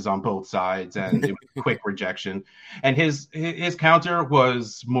 pieces on both sides, and it was quick rejection. And his counter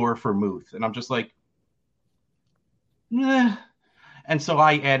was more for Muth, and I'm just like, nah. And so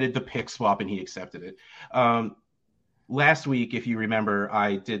I added the pick swap, and he accepted it. Last week, if you remember,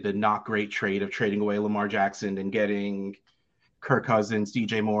 I did the not great trade of trading away Lamar Jackson and getting Kirk Cousins,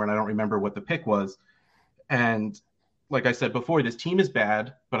 DJ Moore, and I don't remember what the pick was. And like I said before, this team is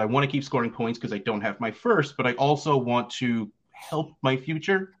bad, but I want to keep scoring points because I don't have my first, but I also want to help my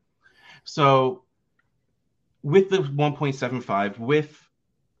future. So with the 1.75, with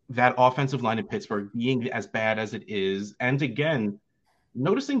that offensive line in Pittsburgh being as bad as it is, and again,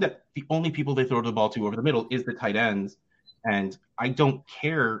 noticing that the only people they throw the ball to over the middle is the tight ends, and I don't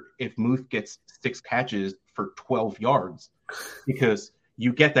care if Muth gets 6 catches for 12 yards because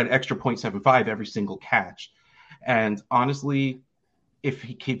you get that extra 0.75 every single catch. And honestly, if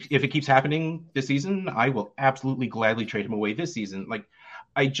it keeps happening this season, I will absolutely gladly trade him away this season. Like,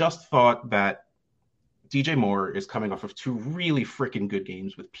 I just thought that DJ Moore is coming off of 2 really freaking good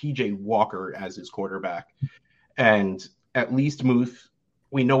games with PJ Walker as his quarterback. And at least Muth,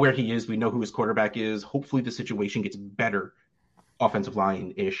 we know where he is. We know who his quarterback is. Hopefully the situation gets better offensive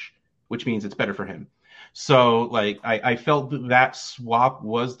line-ish, which means it's better for him. So, like, I felt that swap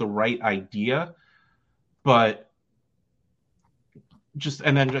was the right idea. But just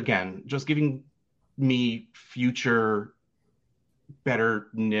giving me future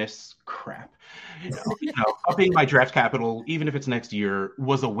betterness crap. Upping my draft capital, even if it's next year,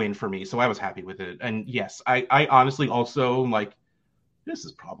 was a win for me. So I was happy with it. And yes, I honestly also like, this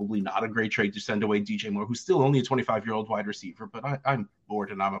is probably not a great trade to send away DJ Moore, who's still only a 25-year-old wide receiver, but I'm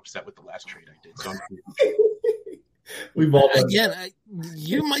bored and I'm upset with the last trade I did. So We've all done again.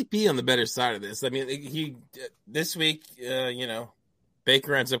 You might be on the better side of this. I mean, this week,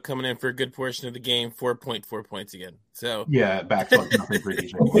 Baker ends up coming in for a good portion of the game, 4.4 points again. So yeah, backtalk nothing for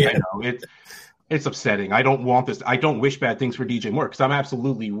DJ Moore. I know it's upsetting. I don't want this. I don't wish bad things for DJ Moore because I'm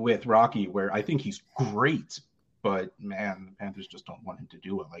absolutely with Rocky, where I think he's great, but man, the Panthers just don't want him to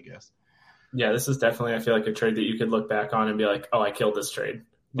do well, I guess. Yeah, this is definitely, I feel like, a trade that you could look back on and be like, oh, I killed this trade.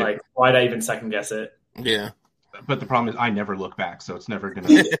 Yeah. Like, why'd I even second guess it? Yeah. But the problem is I never look back, so it's never going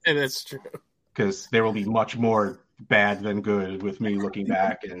to. That's true. Because there will be much more bad than good with me looking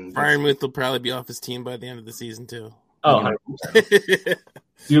back. And Brian Muth will probably be off his team by the end of the season, too. Oh, do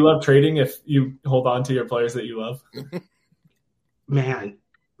you love trading if you hold on to your players that you love? Man,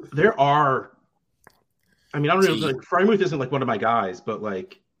 there are. I mean, I don't know. Like, Frymuth isn't like one of my guys, but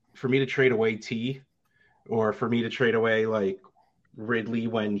like for me to trade away T, or for me to trade away like Ridley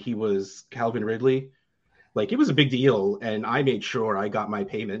when he was Calvin Ridley, like it was a big deal, and I made sure I got my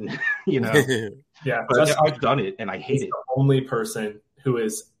payment. Yeah, but I've done it, and I hate it. The only person who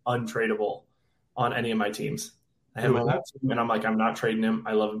is untradeable on any of my teams. I have him, and I'm like, I'm not trading him.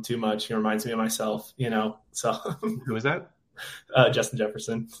 I love him too much. He reminds me of myself, So who is that? Justin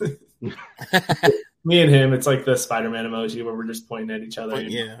Jefferson. Me and him, it's like the Spider-Man emoji where we're just pointing at each other.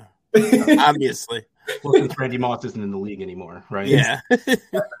 Yeah, obviously. Well, since Randy Moss isn't in the league anymore, right? Yeah. It's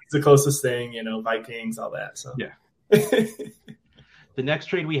the closest thing, Vikings, all that. So yeah. The next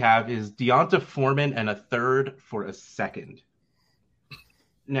trade we have is Deonta Foreman and a third for a second.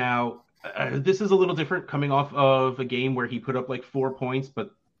 Now, this is a little different coming off of a game where he put up like 4 points,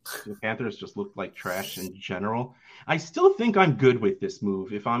 but the Panthers just looked like trash in general. I still think I'm good with this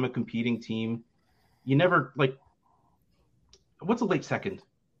move. If I'm a competing team, you never like, what's a late second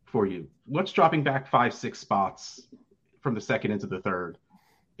for you? What's dropping back 5-6 spots from the second into the third?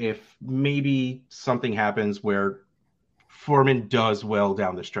 If maybe something happens where Foreman does well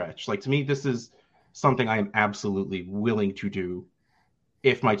down the stretch. Like, to me, this is something I am absolutely willing to do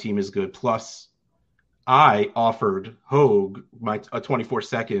if my team is good. Plus, I offered Hogue a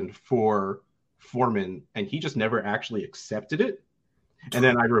 24-second for Foreman, and he just never actually accepted it. And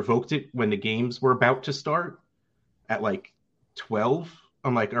then I revoked it when the games were about to start at like 12.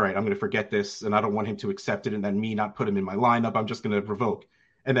 I'm like, all right, I'm going to forget this, and I don't want him to accept it, and then me not put him in my lineup. I'm just going to revoke.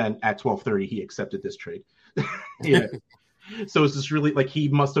 And then at 12:30, he accepted this trade. Yeah. So it's just really like he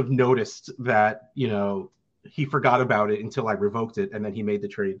must have noticed that, he forgot about it until I revoked it, and then he made the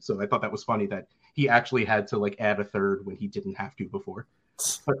trade. So I thought that was funny that he actually had to like add a third when he didn't have to before.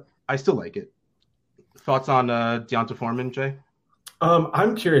 But I still like it. Thoughts on Deonta Foreman, Jay?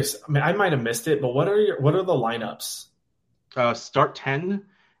 I'm curious. I mean, I might have missed it, but what are the lineups? Start 10,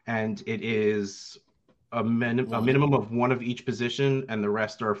 and it is a minimum of one of each position, and the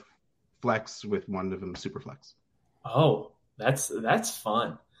rest are flex with one of them super flex. Oh, that's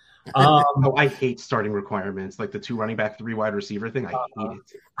fun. I hate starting requirements, like the 2 running back, 3 wide receiver thing. I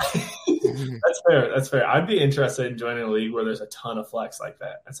hate it. That's fair. I'd be interested in joining a league where there's a ton of flex like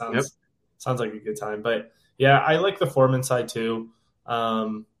that. That sounds like a good time. But yeah, I like the Foreman side too.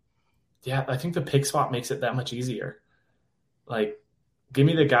 I think the pick spot makes it that much easier. Like, give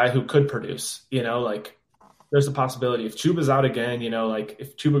me the guy who could produce, like there's a possibility if Chuba's out again, like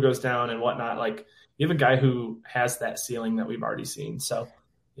if Chuba goes down and whatnot, like you have a guy who has that ceiling that we've already seen. So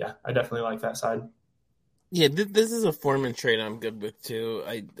yeah, I definitely like that side. Yeah, this is a Foreman trade I'm good with too.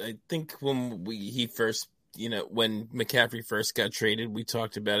 I think when when McCaffrey first got traded, we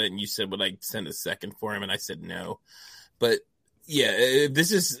talked about it and you said, would I send a second for him? And I said no. But yeah, if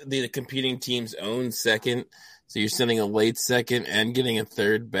this is the competing team's own second, so you're sending a late second and getting a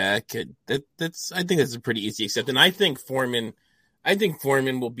third back. I think that's a pretty easy accept. And I think Foreman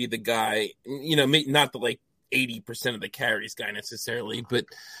will be the guy, not the like 80% of the carries guy necessarily, but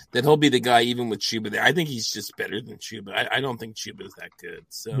that he'll be the guy even with Chuba there. I think he's just better than Chuba. I don't think Chuba is that good.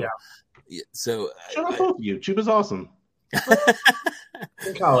 So yeah. So shut up, both of you. Chuba's awesome.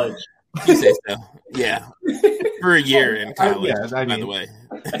 In college. You say so. Yeah. For a year in college, by the way.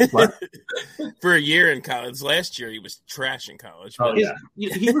 What? For a year in college. Last year, he was trash in college. But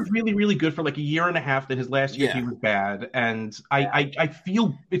he was really, really good for like a year and a half. Then his last year, he was bad. And I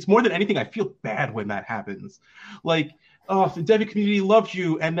feel, it's more than anything, I feel bad when that happens. Like, the Devy community loved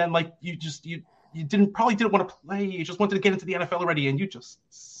you. And then like, you probably didn't want to play. You just wanted to get into the NFL already. And you just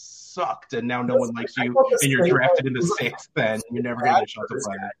sucked. And now no one likes you. And you're drafted in the 6th. And you're never going to get a shot to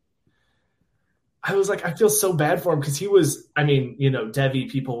play. I was like, I feel so bad for him because he was, Devy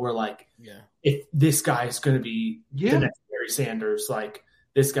people were like, if this guy is going to be the next Barry Sanders, like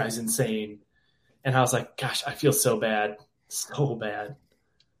this guy's insane. And I was like, gosh, I feel so bad. So bad.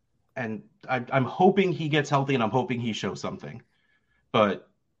 And I'm hoping he gets healthy and I'm hoping he shows something. But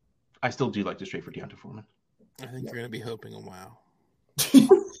I still do like to trade for D'Onta Foreman. I think you're going to be hoping a while.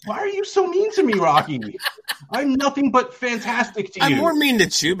 Why are you so mean to me, Rocky? I'm nothing but fantastic to you. I'm more mean to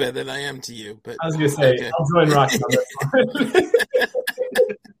Chuba than I am to you. But I was going to say, okay. I'll join Rocky on this one.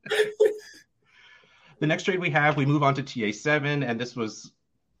 The next trade we move on to TA7, and this was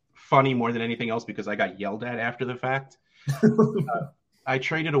funny more than anything else because I got yelled at after the fact. I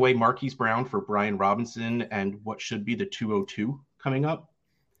traded away Marquise Brown for Brian Robinson and what should be the 202 coming up.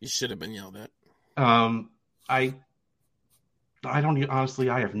 You should have been yelled at. I don't honestly.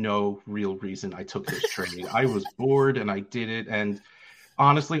 I have no real reason I took this trade. I was bored and I did it. And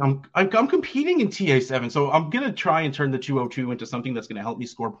honestly, I'm competing in TA7, so I'm gonna try and turn the 202 into something that's gonna help me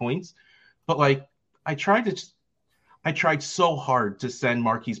score points. But like, I tried so hard to send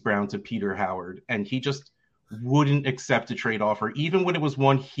Marquise Brown to Peter Howard, and he just wouldn't accept a trade offer, even when it was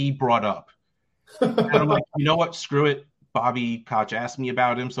one he brought up. And I'm like, you know what? Screw it. Bobby Koch asked me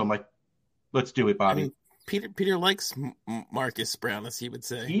about him, so I'm like, let's do it, Bobby. Peter likes Marcus Brown, as he would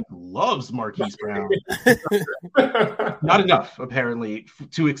say. He loves Marquise Brown. Not enough, apparently,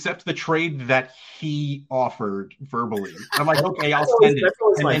 to accept the trade that he offered verbally. I'm like, okay, I'll send it.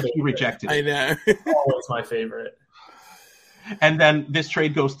 And then he rejected it. I know. Always my favorite. And then this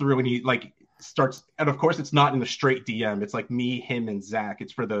trade goes through and he like starts, and of course it's not in the straight DM. It's like me, him, and Zach.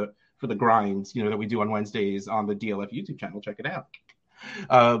 It's for the grinds, that we do on Wednesdays on the DLF YouTube channel. Check it out.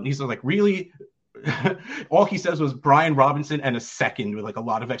 He's like, really? All he says was Brian Robinson and a second with like a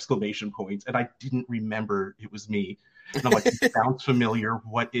lot of exclamation points, and I didn't remember it was me. And I'm like, it sounds familiar.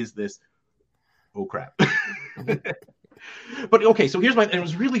 What is this? Oh crap. But okay, so and it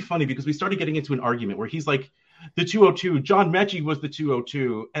was really funny because we started getting into an argument where he's like, the 202, John Mechie was the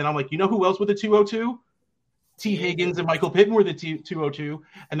 202, and I'm like, you know who else was the 202? T. Higgins and Michael Pittman were the 202,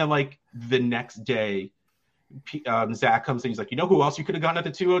 and then like the next day, Zach comes in, he's like, you know who else you could have gotten at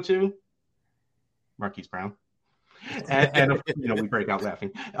the 202? Marquise Brown. And we break out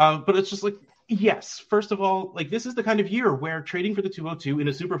laughing. But it's just like, yes, first of all, like this is the kind of year where trading for the 202 in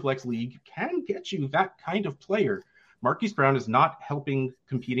a Superflex league can get you that kind of player. Marquise Brown is not helping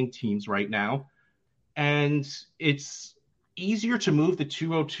competing teams right now. And it's easier to move the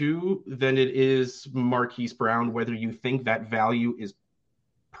 202 than it is Marquise Brown, whether you think that value is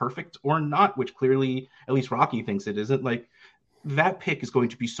perfect or not, which clearly, at least Rocky thinks it isn't. Like, that pick is going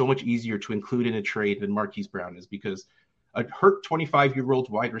to be so much easier to include in a trade than Marquise Brown is, because a hurt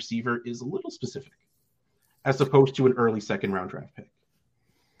 25-year-old wide receiver is a little specific as opposed to an early second-round draft pick.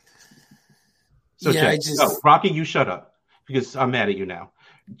 So, yeah, Jay, Rocky, you shut up because I'm mad at you now.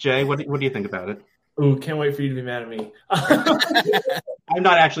 Jay, what do you think about it? Ooh, can't wait for you to be mad at me. I'm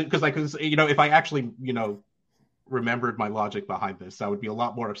not actually, because if I actually, remembered my logic behind this, I would be a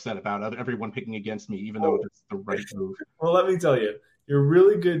lot more upset about everyone picking against me, even though it's the right move. Well, let me tell you, You're a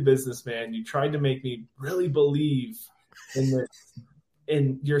really good businessman. You tried to make me really believe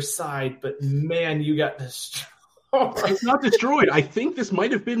in your side, but man, you got destroyed. It's not destroyed. I think this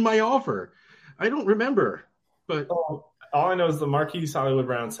might have been my offer. I don't remember, but all I know is the Marquise Hollywood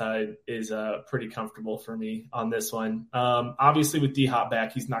Brown side is pretty comfortable for me on this one. Obviously, with D-Hop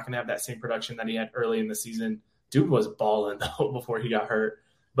back, he's not going to have that same production that he had early in the season. Dude was balling though before he got hurt.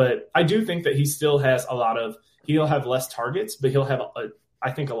 But I do think that he still has he'll have less targets, but he'll have,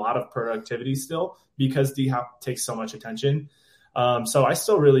 I think, a lot of productivity still because D-Hop takes so much attention. So I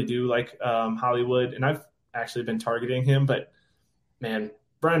still really do like Hollywood, and I've actually been targeting him. But, man,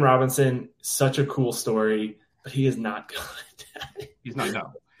 Brian Robinson, such a cool story, but he is not good. He's not,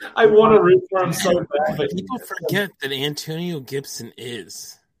 no. I want to root for him so bad. But people forget that Antonio Gibson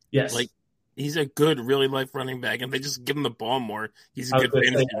is. Yes. Like, he's a good, really life running back, and they just give him the ball more. He's a good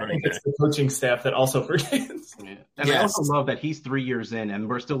fantasy running back. It's the coaching staff that also forgets. Yeah. And I also love that he's 3 years in, and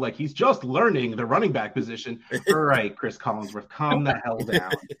we're still like, he's just learning the running back position. All right, Chris Collinsworth, calm the hell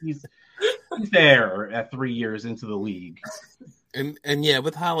down. He's there at 3 years into the league. And yeah,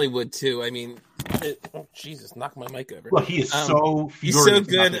 with Hollywood too. I mean, Jesus, knock my mic over. Well, he is he's so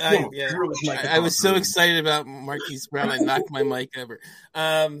good. I was so excited about Marquise Brown. I knocked my mic over.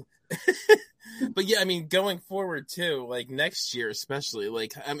 But yeah, I mean, going forward too, like next year especially,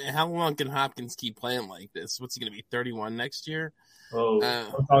 like, I mean, how long can Hopkins keep playing like this? What's he going to be, 31 next year? Oh,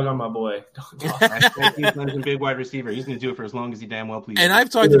 don't talk on my boy. He's a big wide receiver. He's going to do it for as long as he damn well pleases. And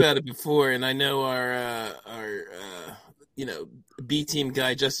I've talked about it before, and I know our B team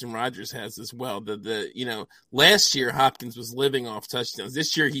guy Justin Rogers has as well. Last year Hopkins was living off touchdowns.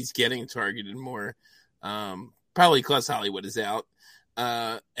 This year he's getting targeted more, probably because Hollywood is out.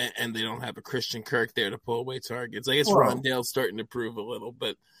 And they don't have a Christian Kirk there to pull away targets. I guess Rondale's starting to prove a little,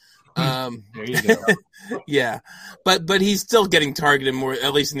 but there you go. Yeah, but he's still getting targeted more,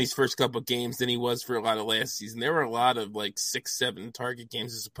 at least in these first couple of games, than he was for a lot of last season. There were a lot of like 6-7 target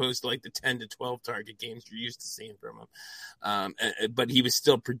games as opposed to like the 10 to 12 target games you're used to seeing from him. But he was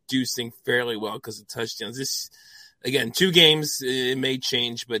still producing fairly well because of touchdowns. This, again, 2 games, it may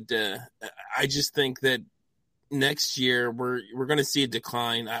change, but I just think that next year we're going to see a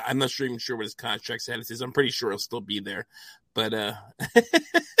decline. I'm not even sure what his contract status is. I'm pretty sure he'll still be there, but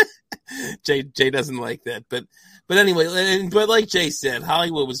Jay doesn't like that. But anyway, but like Jay said,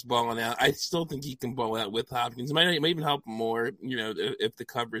 Hollywood was balling out. I still think he can ball out with Hopkins. It might even help him more, if the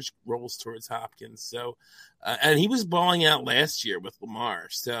coverage rolls towards Hopkins. So, and he was balling out last year with Lamar.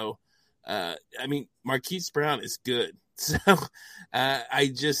 So, I mean, Marquise Brown is good. So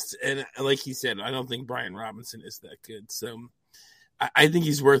and like he said, I don't think Brian Robinson is that good. So I think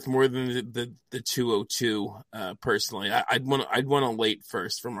he's worth more than the 202 personally. I'd want a late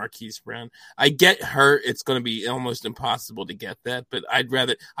first for Marquise Brown. I get hurt; it's going to be almost impossible to get that. But I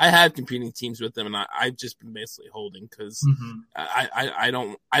have competing teams with them, and I've just been basically holding because I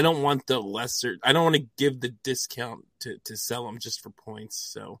don't want the lesser. I don't want to give the discount to sell them just for points.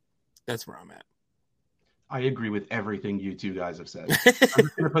 So that's where I'm at. I agree with everything you two guys have said. I'm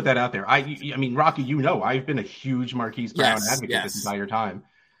just going to put that out there. I mean, Rocky, I've been a huge Marquise Brown advocate this entire time.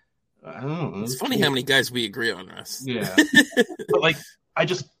 I don't know. It's funny how many guys we agree on, Russ. Yeah. But, like, I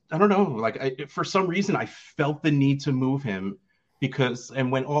don't know. Like, for some reason, I felt the need to move him because I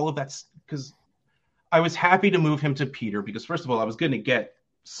was happy to move him to Peter because, first of all, I was going to get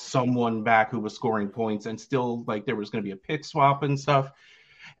someone back who was scoring points and still, like, there was going to be a pick swap and stuff.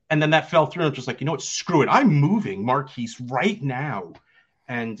 And then that fell through. I'm just like, you know what? Screw it. I'm moving Marquise right now.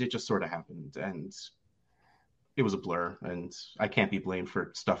 And it just sort of happened. And it was a blur. And I can't be blamed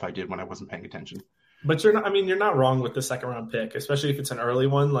for stuff I did when I wasn't paying attention. But you're not wrong with the second round pick, especially if it's an early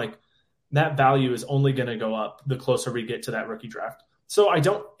one. Like, that value is only going to go up the closer we get to that rookie draft. So I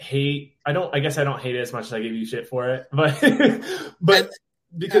guess I don't hate it as much as I gave you shit for it. But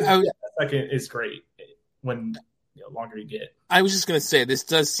because the second is great when longer you get. I was just going to say, this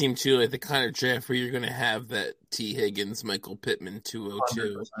does seem to like the kind of draft where you're going to have that T. Higgins, Michael Pittman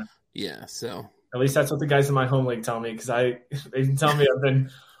 202. 100%. Yeah, so. At least that's what the guys in my home league tell me, because they tell me I've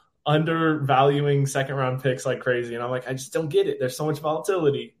been undervaluing second round picks like crazy. And I'm like, I just don't get it. There's so much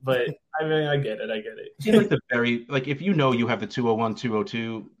volatility. But I mean, I get it. Like if you have the 201,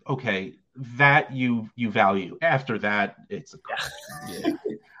 202, okay, that you value. After that, it's a yeah.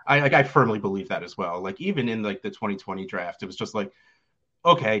 I firmly believe that as well. Like even in like the 2020 draft, it was just like,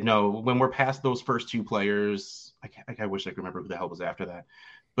 okay, no, when we're past those first 2 players, I wish I could remember who the hell was after that.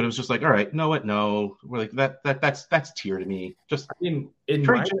 But it was just like, all right, know what? No, we're like that's tier to me. Just in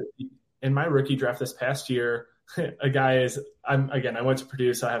my rookie draft this past year, a guy is, I went to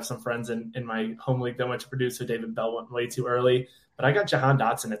Purdue, so I have some friends in my home league that went to Purdue, so David Bell went way too early. But I got Jahan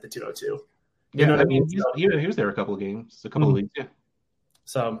Dotson at the 202. You know what I mean? He was there a couple of games, a couple of leagues, yeah.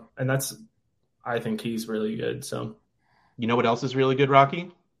 So, and I think he's really good. So, you know what else is really good,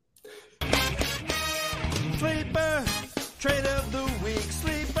 Rocky? Sleeper trade of the week.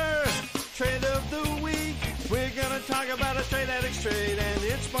 Sleeper trade of the week. We're gonna talk about a Trade Addicts trade, and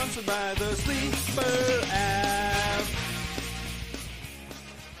it's sponsored by the Sleeper app.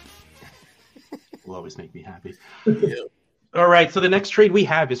 Will always make me happy. All right, so the next trade we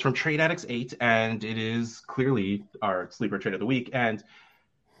have is from Trade Addicts 8, and it is clearly our sleeper trade of the week. And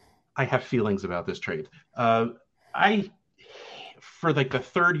I have feelings about this trade. For like the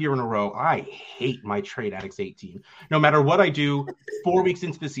third year in a row, I hate my Trade Addicts 8 team. No matter what I do, 4 weeks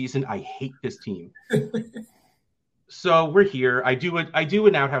into the season, I hate this team. So we're here. I do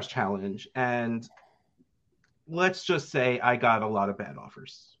an outhouse challenge, and let's just say I got a lot of bad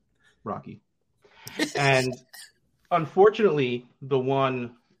offers, Rocky. And unfortunately, the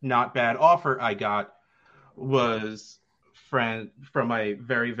one not bad offer I got was from my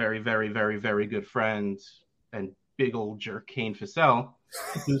very, very, very, very, very good friend and big old jerk Kane Fassell,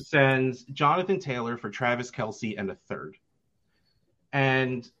 who sends Jonathan Taylor for Travis Kelce and a third.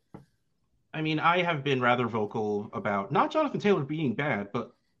 And I mean, I have been rather vocal about not Jonathan Taylor being bad,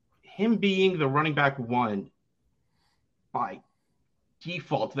 but him being the running back one by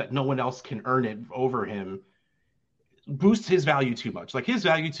default that no one else can earn it over him boosts his value too much. Like, his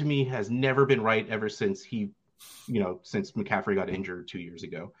value to me has never been right ever since since McCaffrey got injured 2 years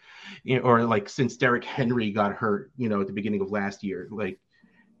ago, or like since Derrick Henry got hurt, at the beginning of last year. Like,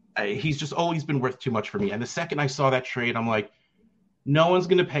 he's just always been worth too much for me. And the second I saw that trade, I'm like, no one's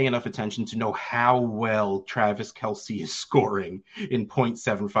going to pay enough attention to know how well Travis Kelce is scoring in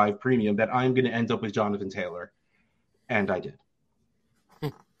 0.75 premium that I'm going to end up with Jonathan Taylor. And I did.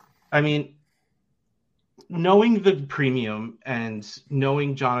 I mean, knowing the premium and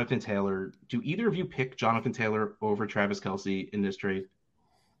knowing Jonathan Taylor, do either of you pick Jonathan Taylor over Travis Kelce in this trade?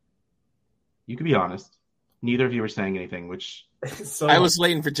 You can be honest. Neither of you were saying anything, which... So, I was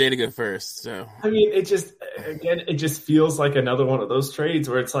waiting for Jay to go first. So I mean, it just feels like another one of those trades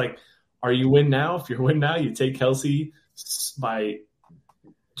where it's like, are you win now? If you're win now, you take Kelce by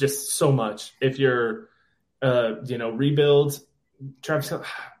just so much. If you're, rebuild, Travis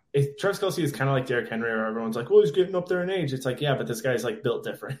Kelce is kind of like Derrick Henry, or everyone's like, well, he's getting up there in age. It's like, yeah, but this guy's like built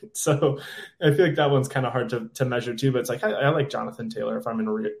different. So I feel like that one's kind of hard to measure too. But it's like, I like Jonathan Taylor if I'm in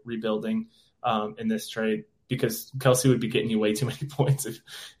a rebuilding in this trade, because Kelce would be getting you way too many points if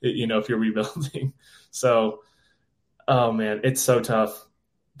you're rebuilding. So, oh man, it's so tough.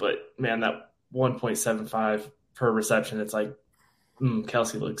 But man, that 1.75 per reception, it's like,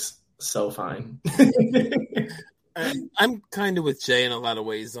 Kelce looks so fine. I'm kind of with Jay in a lot of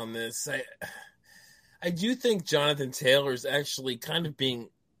ways on this. I do think Jonathan Taylor is actually kind of being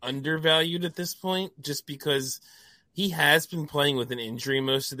undervalued at this point, just because he has been playing with an injury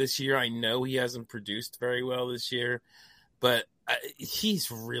most of this year. I know he hasn't produced very well this year, but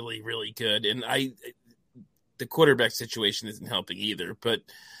he's really, really good. And the quarterback situation isn't helping either. But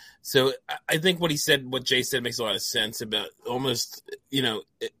so I think what Jay said makes a lot of sense about almost,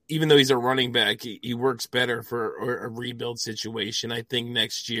 even though he's a running back, he works better for a rebuild situation. I think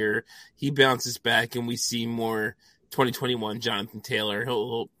next year he bounces back and we see more 2021 Jonathan Taylor.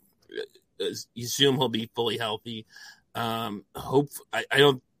 He'll assume he'll be fully healthy. I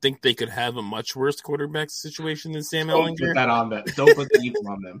don't think they could have a much worse quarterback situation than Sam Ehlinger. Don't put that on them. Don't put that evil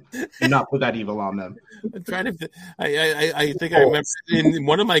on them. Do not put that evil on them. I'm trying to. I think I remember in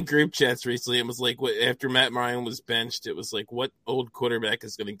one of my group chats recently, it was like, after Matt Ryan was benched, it was like, what old quarterback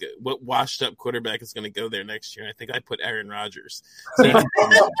is going to go? What washed up quarterback is going to go there next year? And I think I put Aaron Rodgers. So,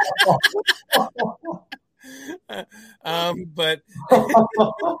 but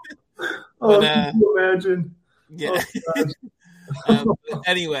can you imagine? Yeah.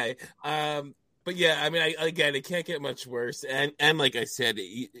 Anyway, but yeah, I mean, it can't get much worse. And like I said,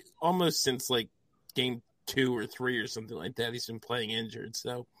 almost since like game 2 or 3 or something like that, he's been playing injured.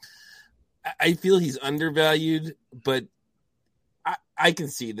 So I feel he's undervalued, but I can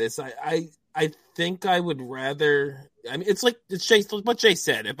see this. I think I would rather. I mean, it's what Jay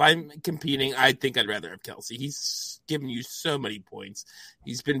said. If I'm competing, I think I'd rather have Kelce. He's given you so many points.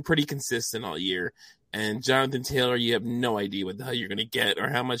 He's been pretty consistent all year. And Jonathan Taylor, you have no idea what the hell you're going to get or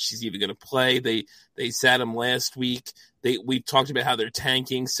how much he's even going to play. They sat him last week. We talked about how they're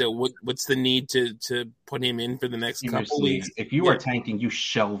tanking. So what's the need to put him in for the next couple weeks? If you are tanking, you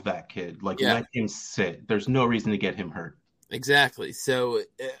shelve that kid. Let him sit. There's no reason to get him hurt. Exactly. So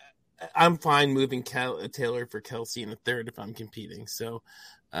I'm fine moving Taylor for Kelsey in the third if I'm competing. So,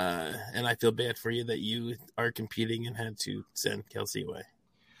 and I feel bad for you that you are competing and had to send Kelsey away.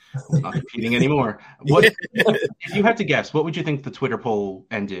 Not competing anymore. What if you had to guess? What would you think the Twitter poll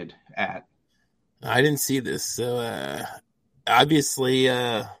ended at? I didn't see this, so obviously,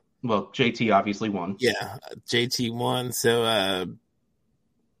 well, JT obviously won. Yeah, JT won. So I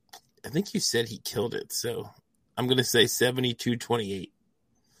think you said he killed it. So I'm going to say 72-28.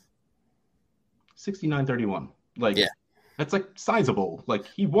 69-31. Like, yeah, that's like sizable. Like,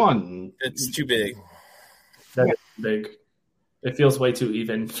 he won. It's too big. That's big. It feels way too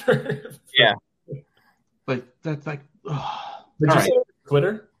even. Yeah. Like, that's like. Did you say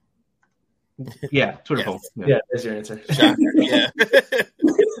Twitter? Yeah, Twitter poll. Yeah, there's your answer. Yeah.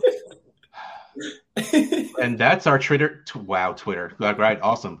 And that's our Twitter. Wow, Twitter. Right,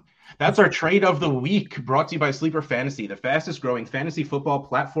 awesome. That's our trade of the week, brought to you by Sleeper Fantasy, the fastest growing fantasy football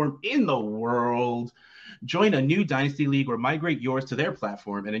platform in the world. Join a new Dynasty League or migrate yours to their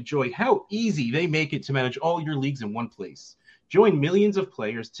platform and enjoy how easy they make it to manage all your leagues in one place. Join millions of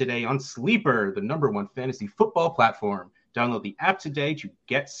players today on Sleeper, the #1 fantasy football platform. Download the app today to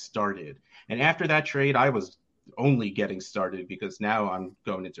get started. And after that trade, I was only getting started because now I'm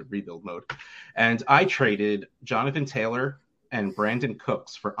going into rebuild mode. And I traded Jonathan Taylor and Brandon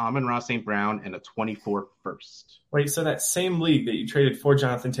Cooks for Amon-Ra St. Brown and a 24 first. Wait, so that same league that you traded for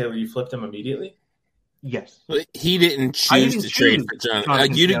Jonathan Taylor, you flipped him immediately? Yes. But he didn't choose to trade for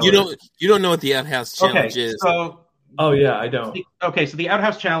Jonathan. You don't know what the outhouse challenge is. So, oh yeah, I don't. Okay, so the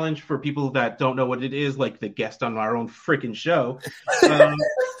outhouse challenge, for people that don't know what it is, like the guest on our own freaking show,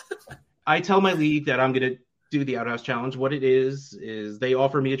 I tell my league that I'm going to do the outhouse challenge. What it is they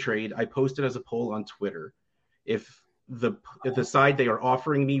offer me a trade. I post it as a poll on Twitter. If the side they are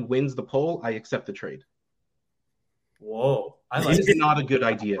offering me wins the poll, I accept the trade. Whoa. It's not a good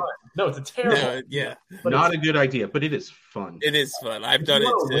idea. No, it's a terrible. No, yeah. Not a good idea, but it is fun. It is fun. I've done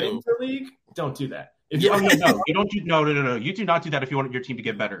it too. League? Don't do that. No, you don't do no. You do not do that if you want your team to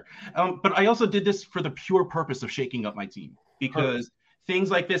get better. But I also did this for the pure purpose of shaking up my team, because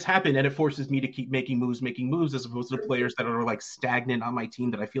things like this happen and it forces me to keep making moves as opposed to the players that are like stagnant on my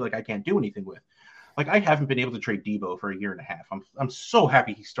team that I feel like I can't do anything with. Like, I haven't been able to trade Debo for a year and a half. I'm so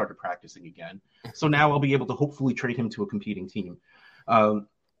happy he started practicing again. So now I'll be able to hopefully trade him to a competing team.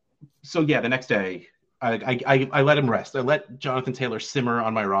 So yeah, the next day I let him rest. I let Jonathan Taylor simmer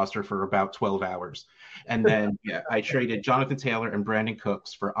on my roster for about 12 hours. And then, I traded Jonathan Taylor and Brandon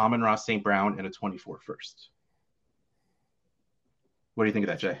Cooks for Amon-Ra St. Brown and a 24 first. What do you think of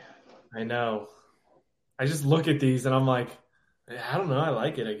that, Jay? I know. I just look at these and I'm like, I don't know. I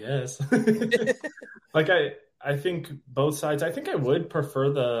like it, I guess. Like, I think both sides, I think I would prefer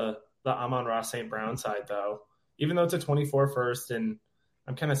the Amon-Ra St. Brown side, though, even though it's a 24 first, and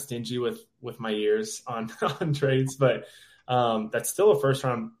I'm kind of stingy with my years on trades, but that's still a first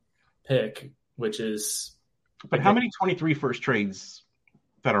round pick, which is. But how many 23 first trades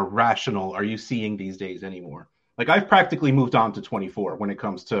that are rational are you seeing these days anymore? Like, I've practically moved on to 24 when it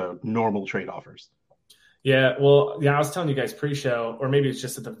comes to normal trade offers. Yeah, well, I was telling you guys pre-show, or maybe it's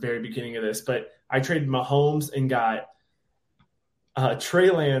just at the very beginning of this, but I traded Mahomes and got Trey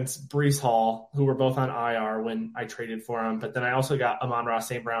Lance, Breece Hall, who were both on IR when I traded for them. But then I also got Amon-Ra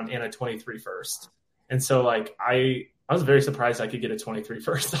St. Brown and a 23 first. And so, like, I was very surprised I could get a 23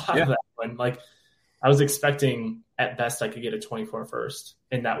 first out of that one. Like, I was expecting at best I could get a 24 first,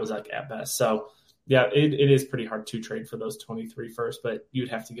 and that was like at best. So, yeah, it is pretty hard to trade for those 23 first, but you'd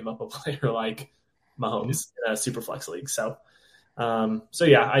have to give up a player like Mahomes in a super flex league. So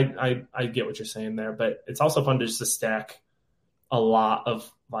yeah, I get what you're saying there, but it's also fun to just to stack a lot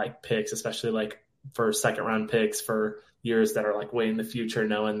of like picks, especially like for second round picks for years that are like way in the future,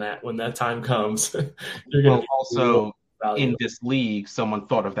 knowing that when that time comes, you're going to also in this league, someone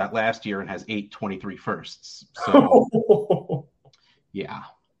thought of that last year and has 8 23 firsts. So yeah.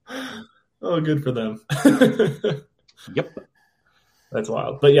 Oh, good for them. Yep. That's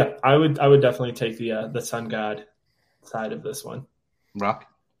wild. But yeah, I would definitely take the Sun God side of this one. Rock?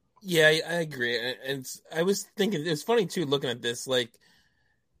 Yeah, I agree. And I was thinking, it's funny too, looking at this, like,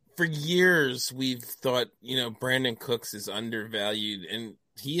 for years we've thought, Brandon Cooks is undervalued, and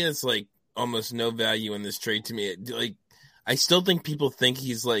he has like almost no value in this trade to me. Like, I still think people think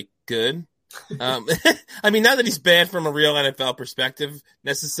he's like good. I mean, not that he's bad from a real NFL perspective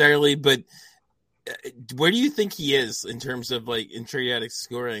necessarily, but where do you think he is in terms of like in trade addict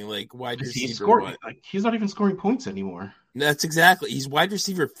scoring? Like wide receiver, he's scoring. Like, he's not even scoring points anymore. That's exactly. He's wide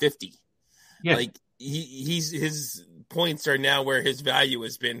receiver 50. Yeah, like he's his points are now where his value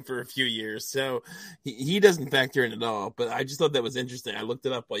has been for a few years. So he doesn't factor in at all. But I just thought that was interesting. I looked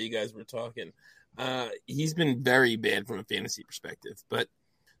it up while you guys were talking. He's been very bad from a fantasy perspective. But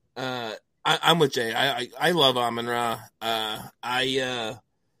I'm with Jay. I love Amon-Ra. I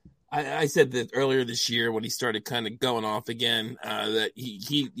said that earlier this year when he started kind of going off again, that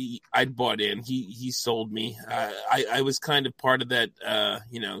he I'd bought in. He sold me. I was kind of part of that.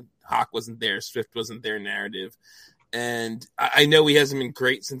 Hawk wasn't there, Swift wasn't there narrative, and I know he hasn't been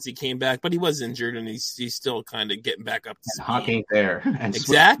great since he came back, but he was injured and he's still kind of getting back up to speed. Hawk ain't there, and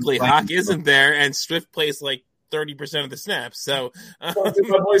exactly. Hawk isn't there, and Swift plays like 30% of the snaps. So don't do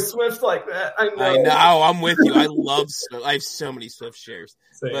my boy Swift like that. I know. I'm with you. I have so many Swift shares.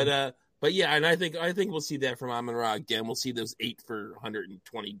 Same. But yeah, and I think we'll see that from Amon-Ra again. We'll see those 8 for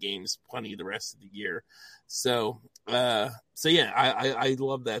 120 games, plenty the rest of the year. So yeah, I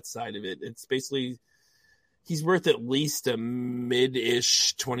love that side of it. It's basically he's worth at least a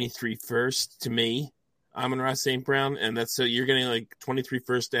mid-ish 23 first to me, Amon-Ra St. Brown, and that's so you're getting like 23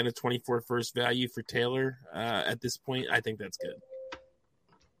 first and a 24 first value for Taylor at this point. I think that's good.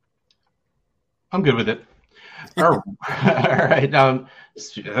 I'm good with it. All right. Not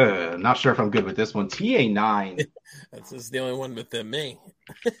sure if I'm good with this one. TA9. That's the only one with me.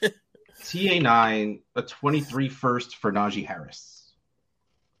 TA9, a 23 first for Najee Harris.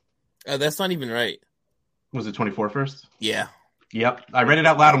 That's not even right. Was it 24 first? Yeah. Yep. I read it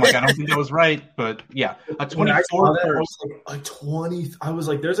out loud. I'm like, I don't think that was right, but yeah. A 24 first. I was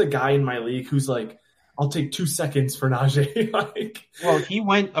like, there's a guy in my league who's like, I'll take 2 seconds for Najee. Well, he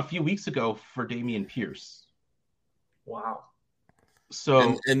went a few weeks ago for Dameon Pierce. Wow.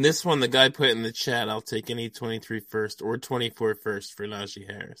 So and this one, the guy put in the chat, I'll take any 23 first or 24 first for Najee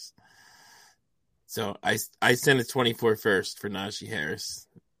Harris. So I sent a 24 first for Najee Harris,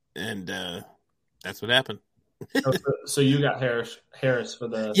 and that's what happened. So you got Harris for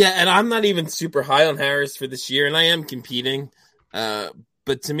the and I'm not even super high on Harris for this year, and I am competing.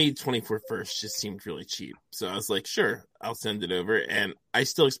 But to me, 24 first just seemed really cheap. So I was like, sure, I'll send it over. And I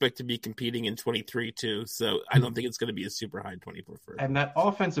still expect to be competing in 23 too. So I don't think it's going to be a super high 24 first. And that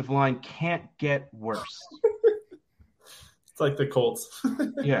offensive line can't get worse. It's like the Colts.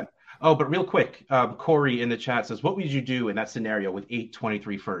 Yeah. Oh, but real quick, Corey in the chat says, what would you do in that scenario with 8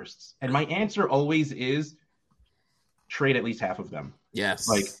 23 firsts? And my answer always is trade at least half of them. Yes.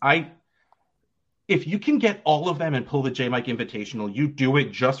 If you can get all of them and pull the J-Mike Invitational, you do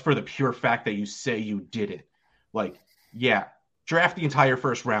it just for the pure fact that you say you did it. Draft the entire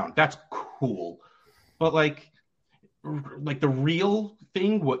first round. That's cool. But the real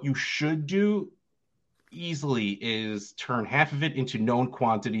thing, what you should do easily is turn half of it into known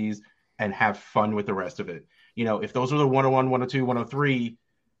quantities and have fun with the rest of it. If those are the 101, 102, 103,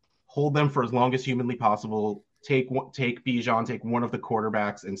 hold them for as long as humanly possible. Take Bijan, take one of the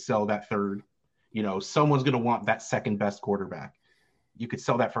quarterbacks and sell that third. Someone's going to want that second best quarterback. You could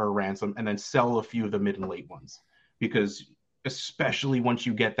sell that for a ransom and then sell a few of the mid and late ones, because especially once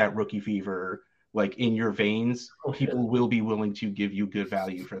you get that rookie fever, in your veins, people will be willing to give you good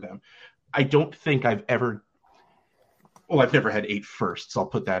value for them. I don't think I've never had 8 firsts. I'll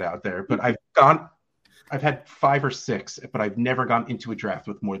put that out there, but I've had 5 or 6, but I've never gone into a draft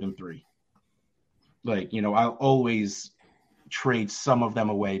with more than 3. I'll always trade some of them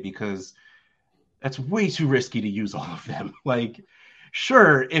away because that's way too risky to use all of them.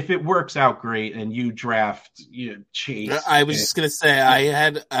 Sure, if it works out great and you draft Chase. I was just going to say, I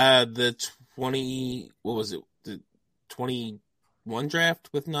had the 21 draft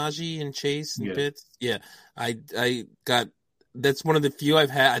with Najee and Chase and Pitts. Yeah, I got, that's one of the few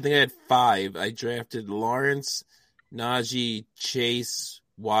I've had. I think I had 5. I drafted Lawrence, Najee, Chase,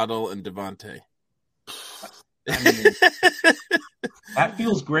 Waddle, and Devontae. That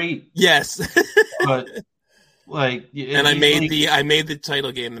feels great. Yes. But and I made the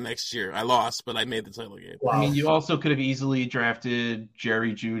title game the next year. I lost, but I made the title game. Wow. You also could have easily drafted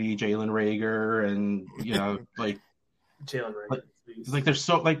Jerry Jeudy, Jalen Reagor, and Jalen Reagor. There's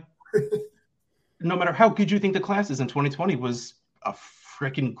so no matter how good you think the class is in 2020 was a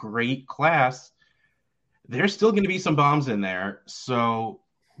freaking great class, there's still going to be some bombs in there. So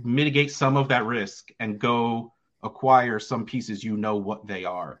mitigate some of that risk and go acquire some pieces what they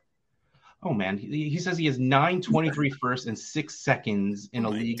are. Oh, man. He says he has 9 23 firsts and 6 seconds in a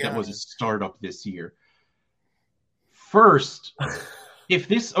league that was a startup this year. First,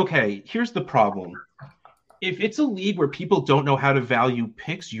 here's the problem. If it's a league where people don't know how to value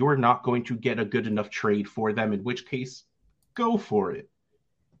picks, you're not going to get a good enough trade for them, in which case, go for it.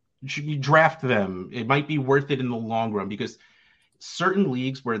 You draft them. It might be worth it in the long run because certain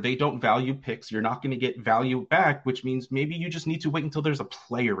leagues where they don't value picks, you're not going to get value back, which means maybe you just need to wait until there's a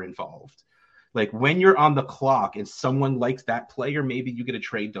player involved. Like when you're on the clock and someone likes that player, maybe you get a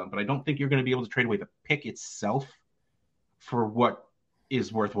trade done. But I don't think you're going to be able to trade away the pick itself for what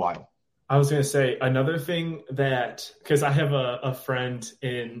is worthwhile. I was going to say another thing that, because I have a friend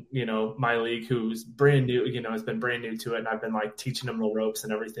in, my league who's brand new, has been brand new to it. And I've been like teaching him the ropes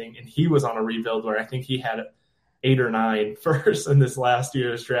and everything. And he was on a rebuild where I think he had 8 or 9 first in this last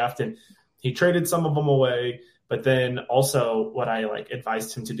year's draft. And he traded some of them away. But then also what I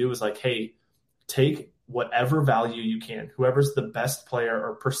advised him to do was hey, take whatever value you can, whoever's the best player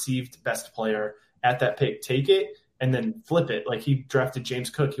or perceived best player at that pick, take it and then flip it. Like he drafted James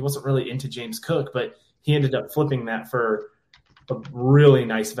Cook. He wasn't really into James Cook, but he ended up flipping that for a really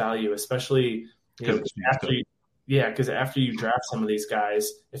nice value, especially because after you draft some of these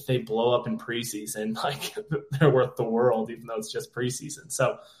guys, if they blow up in preseason, they're worth the world, even though it's just preseason.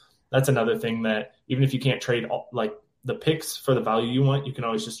 So that's another thing that even if you can't trade the picks for the value you want, you can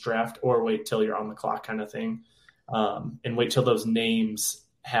always just draft or wait till you're on the clock kind of thing, and wait till those names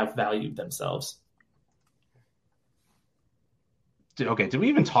have valued themselves. Okay, did we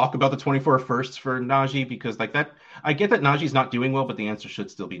even talk about the 24 firsts for Najee? Because that, I get that Najee's not doing well, but the answer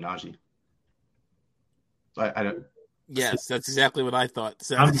should still be Najee. I don't. Yes, that's exactly what I thought.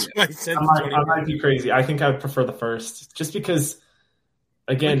 So I might be crazy. I think I would prefer the first, just because.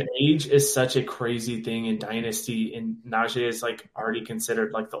 Again, age is such a crazy thing in Dynasty, and Najee is already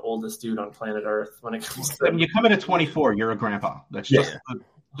considered the oldest dude on planet Earth when it comes to. When you come in at 24, you're a grandpa. That's just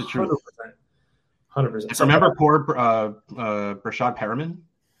the truth. 100%. Remember poor Brashad Perriman?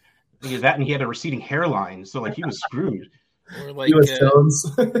 He had that, and he had a receding hairline, so he was screwed. Or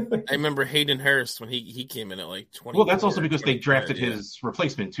Jones. I remember Hayden Hurst when he came in at 20. Well, that's also because they drafted his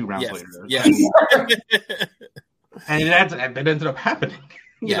replacement 2 rounds later. Yes. And it ended up happening.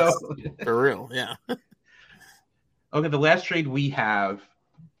 You know? For real, yeah. Okay, the last trade we have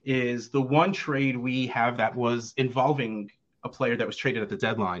is the one trade we have that was involving a player that was traded at the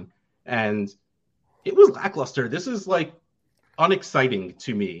deadline, and it was lackluster. This is unexciting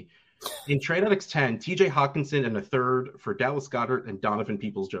to me. In Trade Addicts 10, TJ Hawkinson and a third for Dallas Goedert and Donovan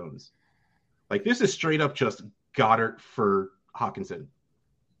Peoples-Jones. This is straight up just Goddard for Hawkinson,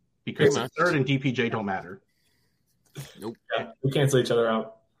 because the third and DPJ don't matter. Nope. Yeah, we cancel each other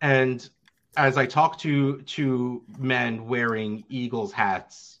out. And as I talk to men wearing Eagles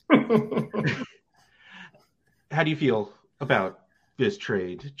hats, how do you feel about this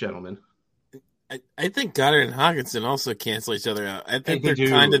trade, gentlemen? I think Goddard and Hawkinson also cancel each other out. I think they're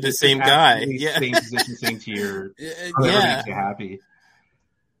kind of the same guy. Yeah. Same position, same tier. Yeah. Happy.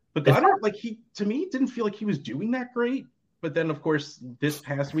 But Goddard, to me, didn't feel like he was doing that great. But then, of course, this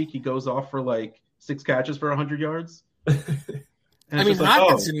past week, he goes off for 6 catches for 100 yards.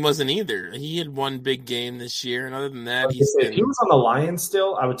 Hawkinson wasn't either. He had one big game this year, and other than that, if he was on the Lions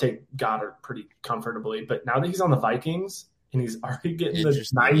still, I would take Goddard pretty comfortably. But now that he's on the Vikings and he's already getting the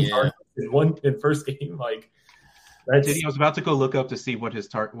 9 targets in first game, I was about to go look up to see what his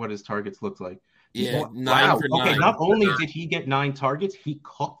targets looked like. Yeah, 9 for 9. Okay, not only did he get 9 targets, he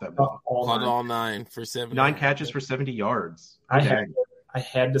caught them all 9 for 70. 9 catches for 70 yards. I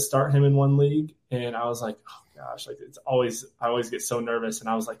had to start him in one league, and I was like, oh gosh, I always get so nervous, and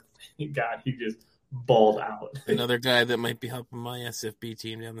I was like, thank God, he just balled out. Another guy that might be helping my SFB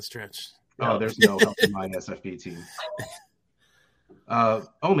team down the stretch. Oh, there's no help in my SFB team.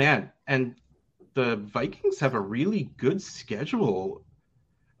 Oh man, and the Vikings have a really good schedule.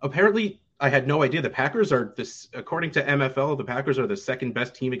 Apparently, I had no idea the Packers are according to MFL, the Packers are the second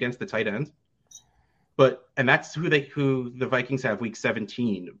best team against the tight end. And that's who the Vikings have week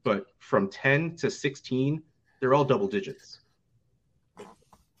 17. But from 10 to 16, they're all double digits.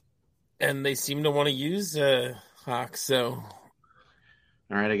 And they seem to want to use Hawk. So, all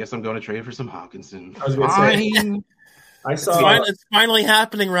right, I guess I'm going to trade for some Hawkinson. I was going to say, I saw it's finally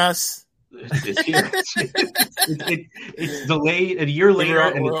happening, Russ. It's here. It's delayed a year later,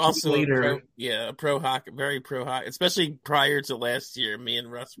 and we're it's also later. Pro Hawk, very pro Hawk, especially prior to last year. Me and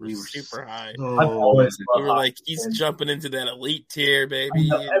Russ were super high. I've always we were he's jumping into that elite tier,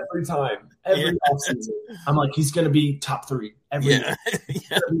 baby. Every time, every offseason, I'm like, he's going to be top 3 every year.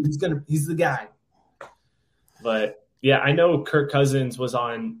 He's the guy. But yeah, I know Kirk Cousins was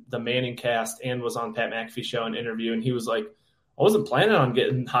on the Manning cast and was on Pat McAfee show and interview, and he was like, I wasn't planning on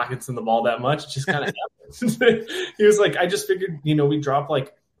getting Hawkinson the ball that much. It just kind of happened. He was like, I just figured, we drop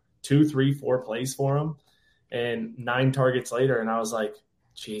 2, 3, 4 plays for him, and 9 targets later. And I was like,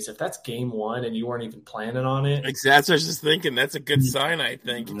 geez, if that's game one and you weren't even planning on it. Exactly. That's what I was just thinking. That's a good sign, I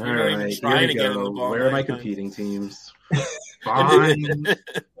think. If you're not even trying to get in the ball. Where are my competing teams? Fine. It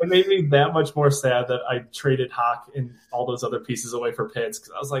made me that much more sad that I traded Hawk and all those other pieces away for Pitts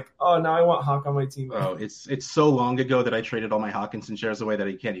because I was like, oh, now I want Hawk on my team. Oh, it's so long ago that I traded all my Hawkinson shares away that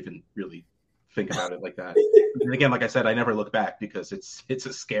I can't even really think about it like that. And again, like I said, I never look back because it's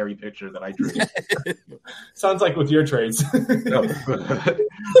a scary picture that I drew. Sounds like with your trades. No.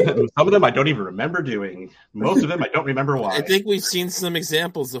 Some of them I don't even remember doing. Most of them I don't remember why. I think we've seen some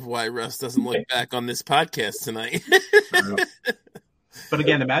examples of why Russ doesn't look back on this podcast tonight. But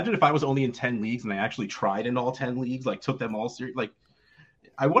again, imagine if I was only in 10 leagues and I actually tried in all 10 leagues, like took them all serious. Like,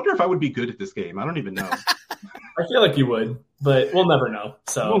 I wonder if I would be good at this game. I don't even know. I feel like you would, but we'll never know.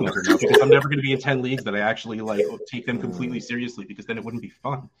 So we'll never know because I'm never going to be in 10 leagues that I actually like take them completely seriously because then it wouldn't be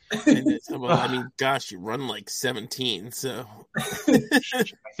fun. Well, I mean, gosh, you run like 17, so I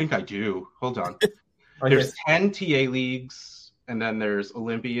think I do. Hold on. There's 10 TA leagues, and then there's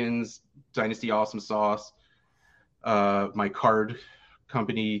Olympians, Dynasty Awesome Sauce, my card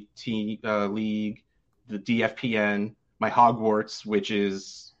company league, the DFPN, my Hogwarts, which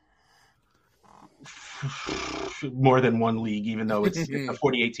is more than one league, even though it's a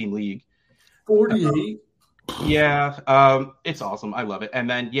 48-team league. 48? Yeah, it's awesome. I love it. And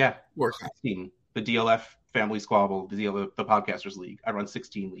then, we're 16. The DLF Family Squabble, the Podcasters League. I run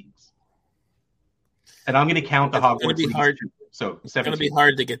 16 leagues. And I'm going to count the Hogwarts leagues. Hard. So it's going to be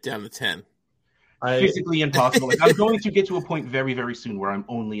hard to get down to 10. Physically impossible. Like, I'm going to get to a point very, very soon where I'm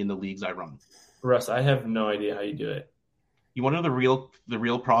only in the leagues I run. Russ, I have no idea how you do it. You want to know the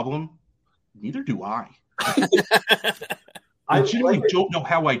real problem? Neither do I. I genuinely don't know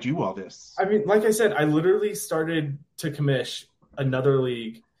how I do all this. I mean, like I said, I literally started to commish another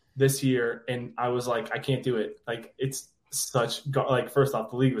league this year, and I was like, I can't do it. Like, it's such first off,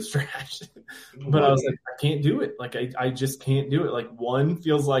 the league was trash, but I was like, I can't do it. Like, I just can't do it. Like, one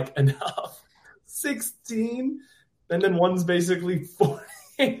feels like enough. 16, and then one's basically 40.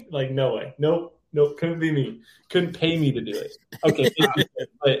 Like, no way, nope, couldn't be me. Couldn't pay me to do it. Okay,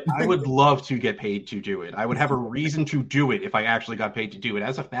 but I would love to get paid to do it. I would have a reason to do it if I actually got paid to do it.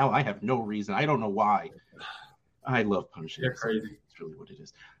 As of now, I have no reason. I don't know why. I love punishing. You're crazy. That's really what it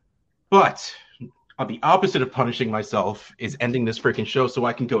is. But on the opposite of punishing myself is ending this freaking show so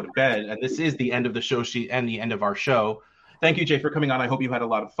I can go to bed. And this is the end of the show sheet and the end of our show. Thank you, Jay, for coming on. I hope you had a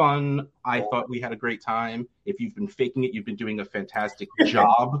lot of fun. I thought we had a great time. If you've been faking it, you've been doing a fantastic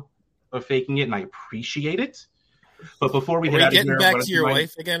job of faking it, and I appreciate it. But before we get out of here, getting back to your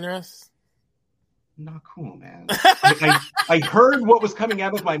wife again, Russ? Not cool, man. I heard what was coming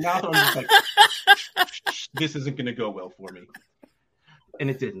out of my mouth. And I'm just like, this isn't going to go well for me. And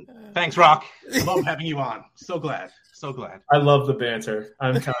it didn't. Thanks, Rock. I love having you on. So glad. I love the banter.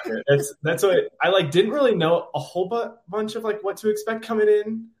 I'm kind of that's what I didn't really know a whole bunch of what to expect coming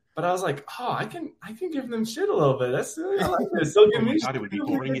in, but I was like, oh, I can give them shit a little bit. I like this. They'll give me shit. It would be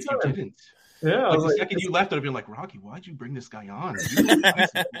boring if you didn't. Yeah, the second you left, I'd be like, Rocky, why'd you bring this guy on?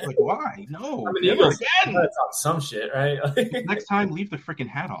 Like, why? No, never again. That's on some shit, right? Next time, leave the freaking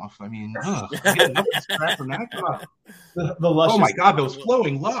hat off. I mean, get enough crap from that. Come on. The luscious. Oh my God, those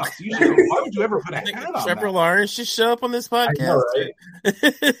flowing locks! Why would you ever put a hat on? Trevor Lawrence just show up on this podcast. I know,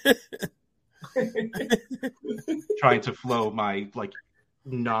 right? Trying to flow my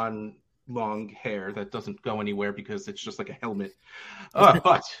non-long hair that doesn't go anywhere because it's just like a helmet.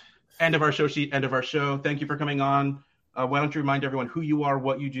 But. End of our show sheet, end of our show. Thank you for coming on. Why don't you remind everyone who you are,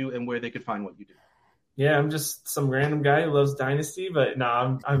 what you do, and where they could find what you do? Yeah, I'm just some random guy who loves Dynasty, but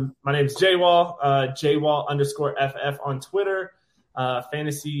no, my name's Jaywall, Jaywall_FF on Twitter.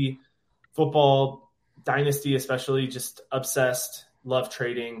 Fantasy football, Dynasty especially, just obsessed. Love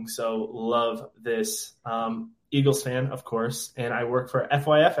trading, so love this. Eagles fan, of course, and I work for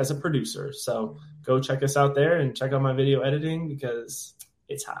FYF as a producer. So go check us out there and check out my video editing because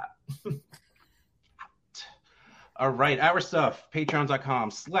it's hot. All right, our stuff,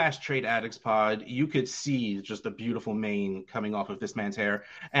 patreon.com/tradeaddictspod. You could see just the beautiful mane coming off of this man's hair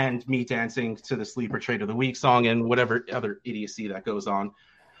and me dancing to the Sleeper Trade of the Week song and whatever other idiocy that goes on.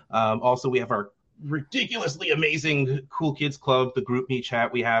 Also, we have our ridiculously amazing Cool Kids Club, the group me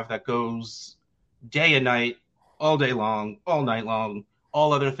chat we have that goes day and night, all day long, all night long,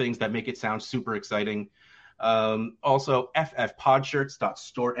 all other things that make it sound super exciting. Also,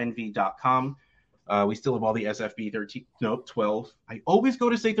 ffpodshirts.storeenvy.com. We still have all the SFB 12. I always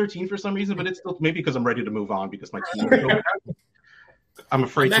go to say 13 for some reason, but it's still maybe because I'm ready to move on because my team is I'm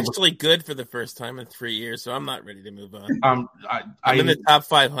afraid I'm actually good for the first time in 3 years, so I'm not ready to move on. I'm in the top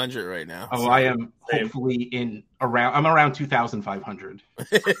 500 right now. Oh, so. I am hopefully I'm around 2,500.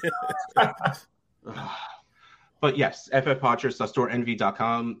 But yes,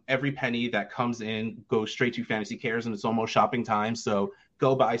 ffpodcast.storenvy.com. Every penny that comes in goes straight to Fantasy Cares, and it's almost shopping time. So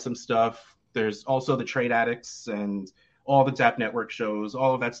go buy some stuff. There's also the Trade Addicts and all the Zap Network shows,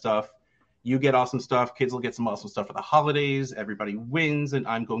 all of that stuff. You get awesome stuff. Kids will get some awesome stuff for the holidays. Everybody wins, and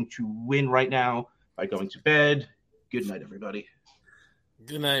I'm going to win right now by going to bed. Good night, everybody.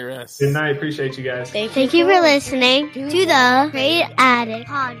 Good night, Russ. Good night. Appreciate you guys. Thank you for listening to the Trade Addict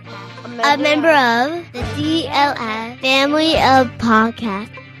Podcast, a member of the DLF family of podcasts,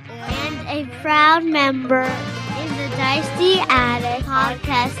 and a proud member in the Dynasty Addict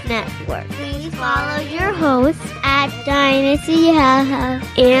Podcast Network. Please follow your hosts at Dynasty and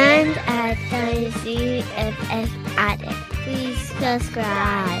at Dynasty FF Addict. Please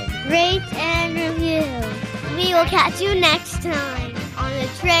subscribe, rate, and review. We will catch you next time on the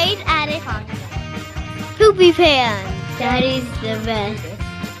Trade Addict Podcast. Poopy Pan, that is the best.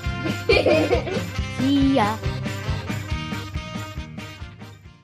 See ya.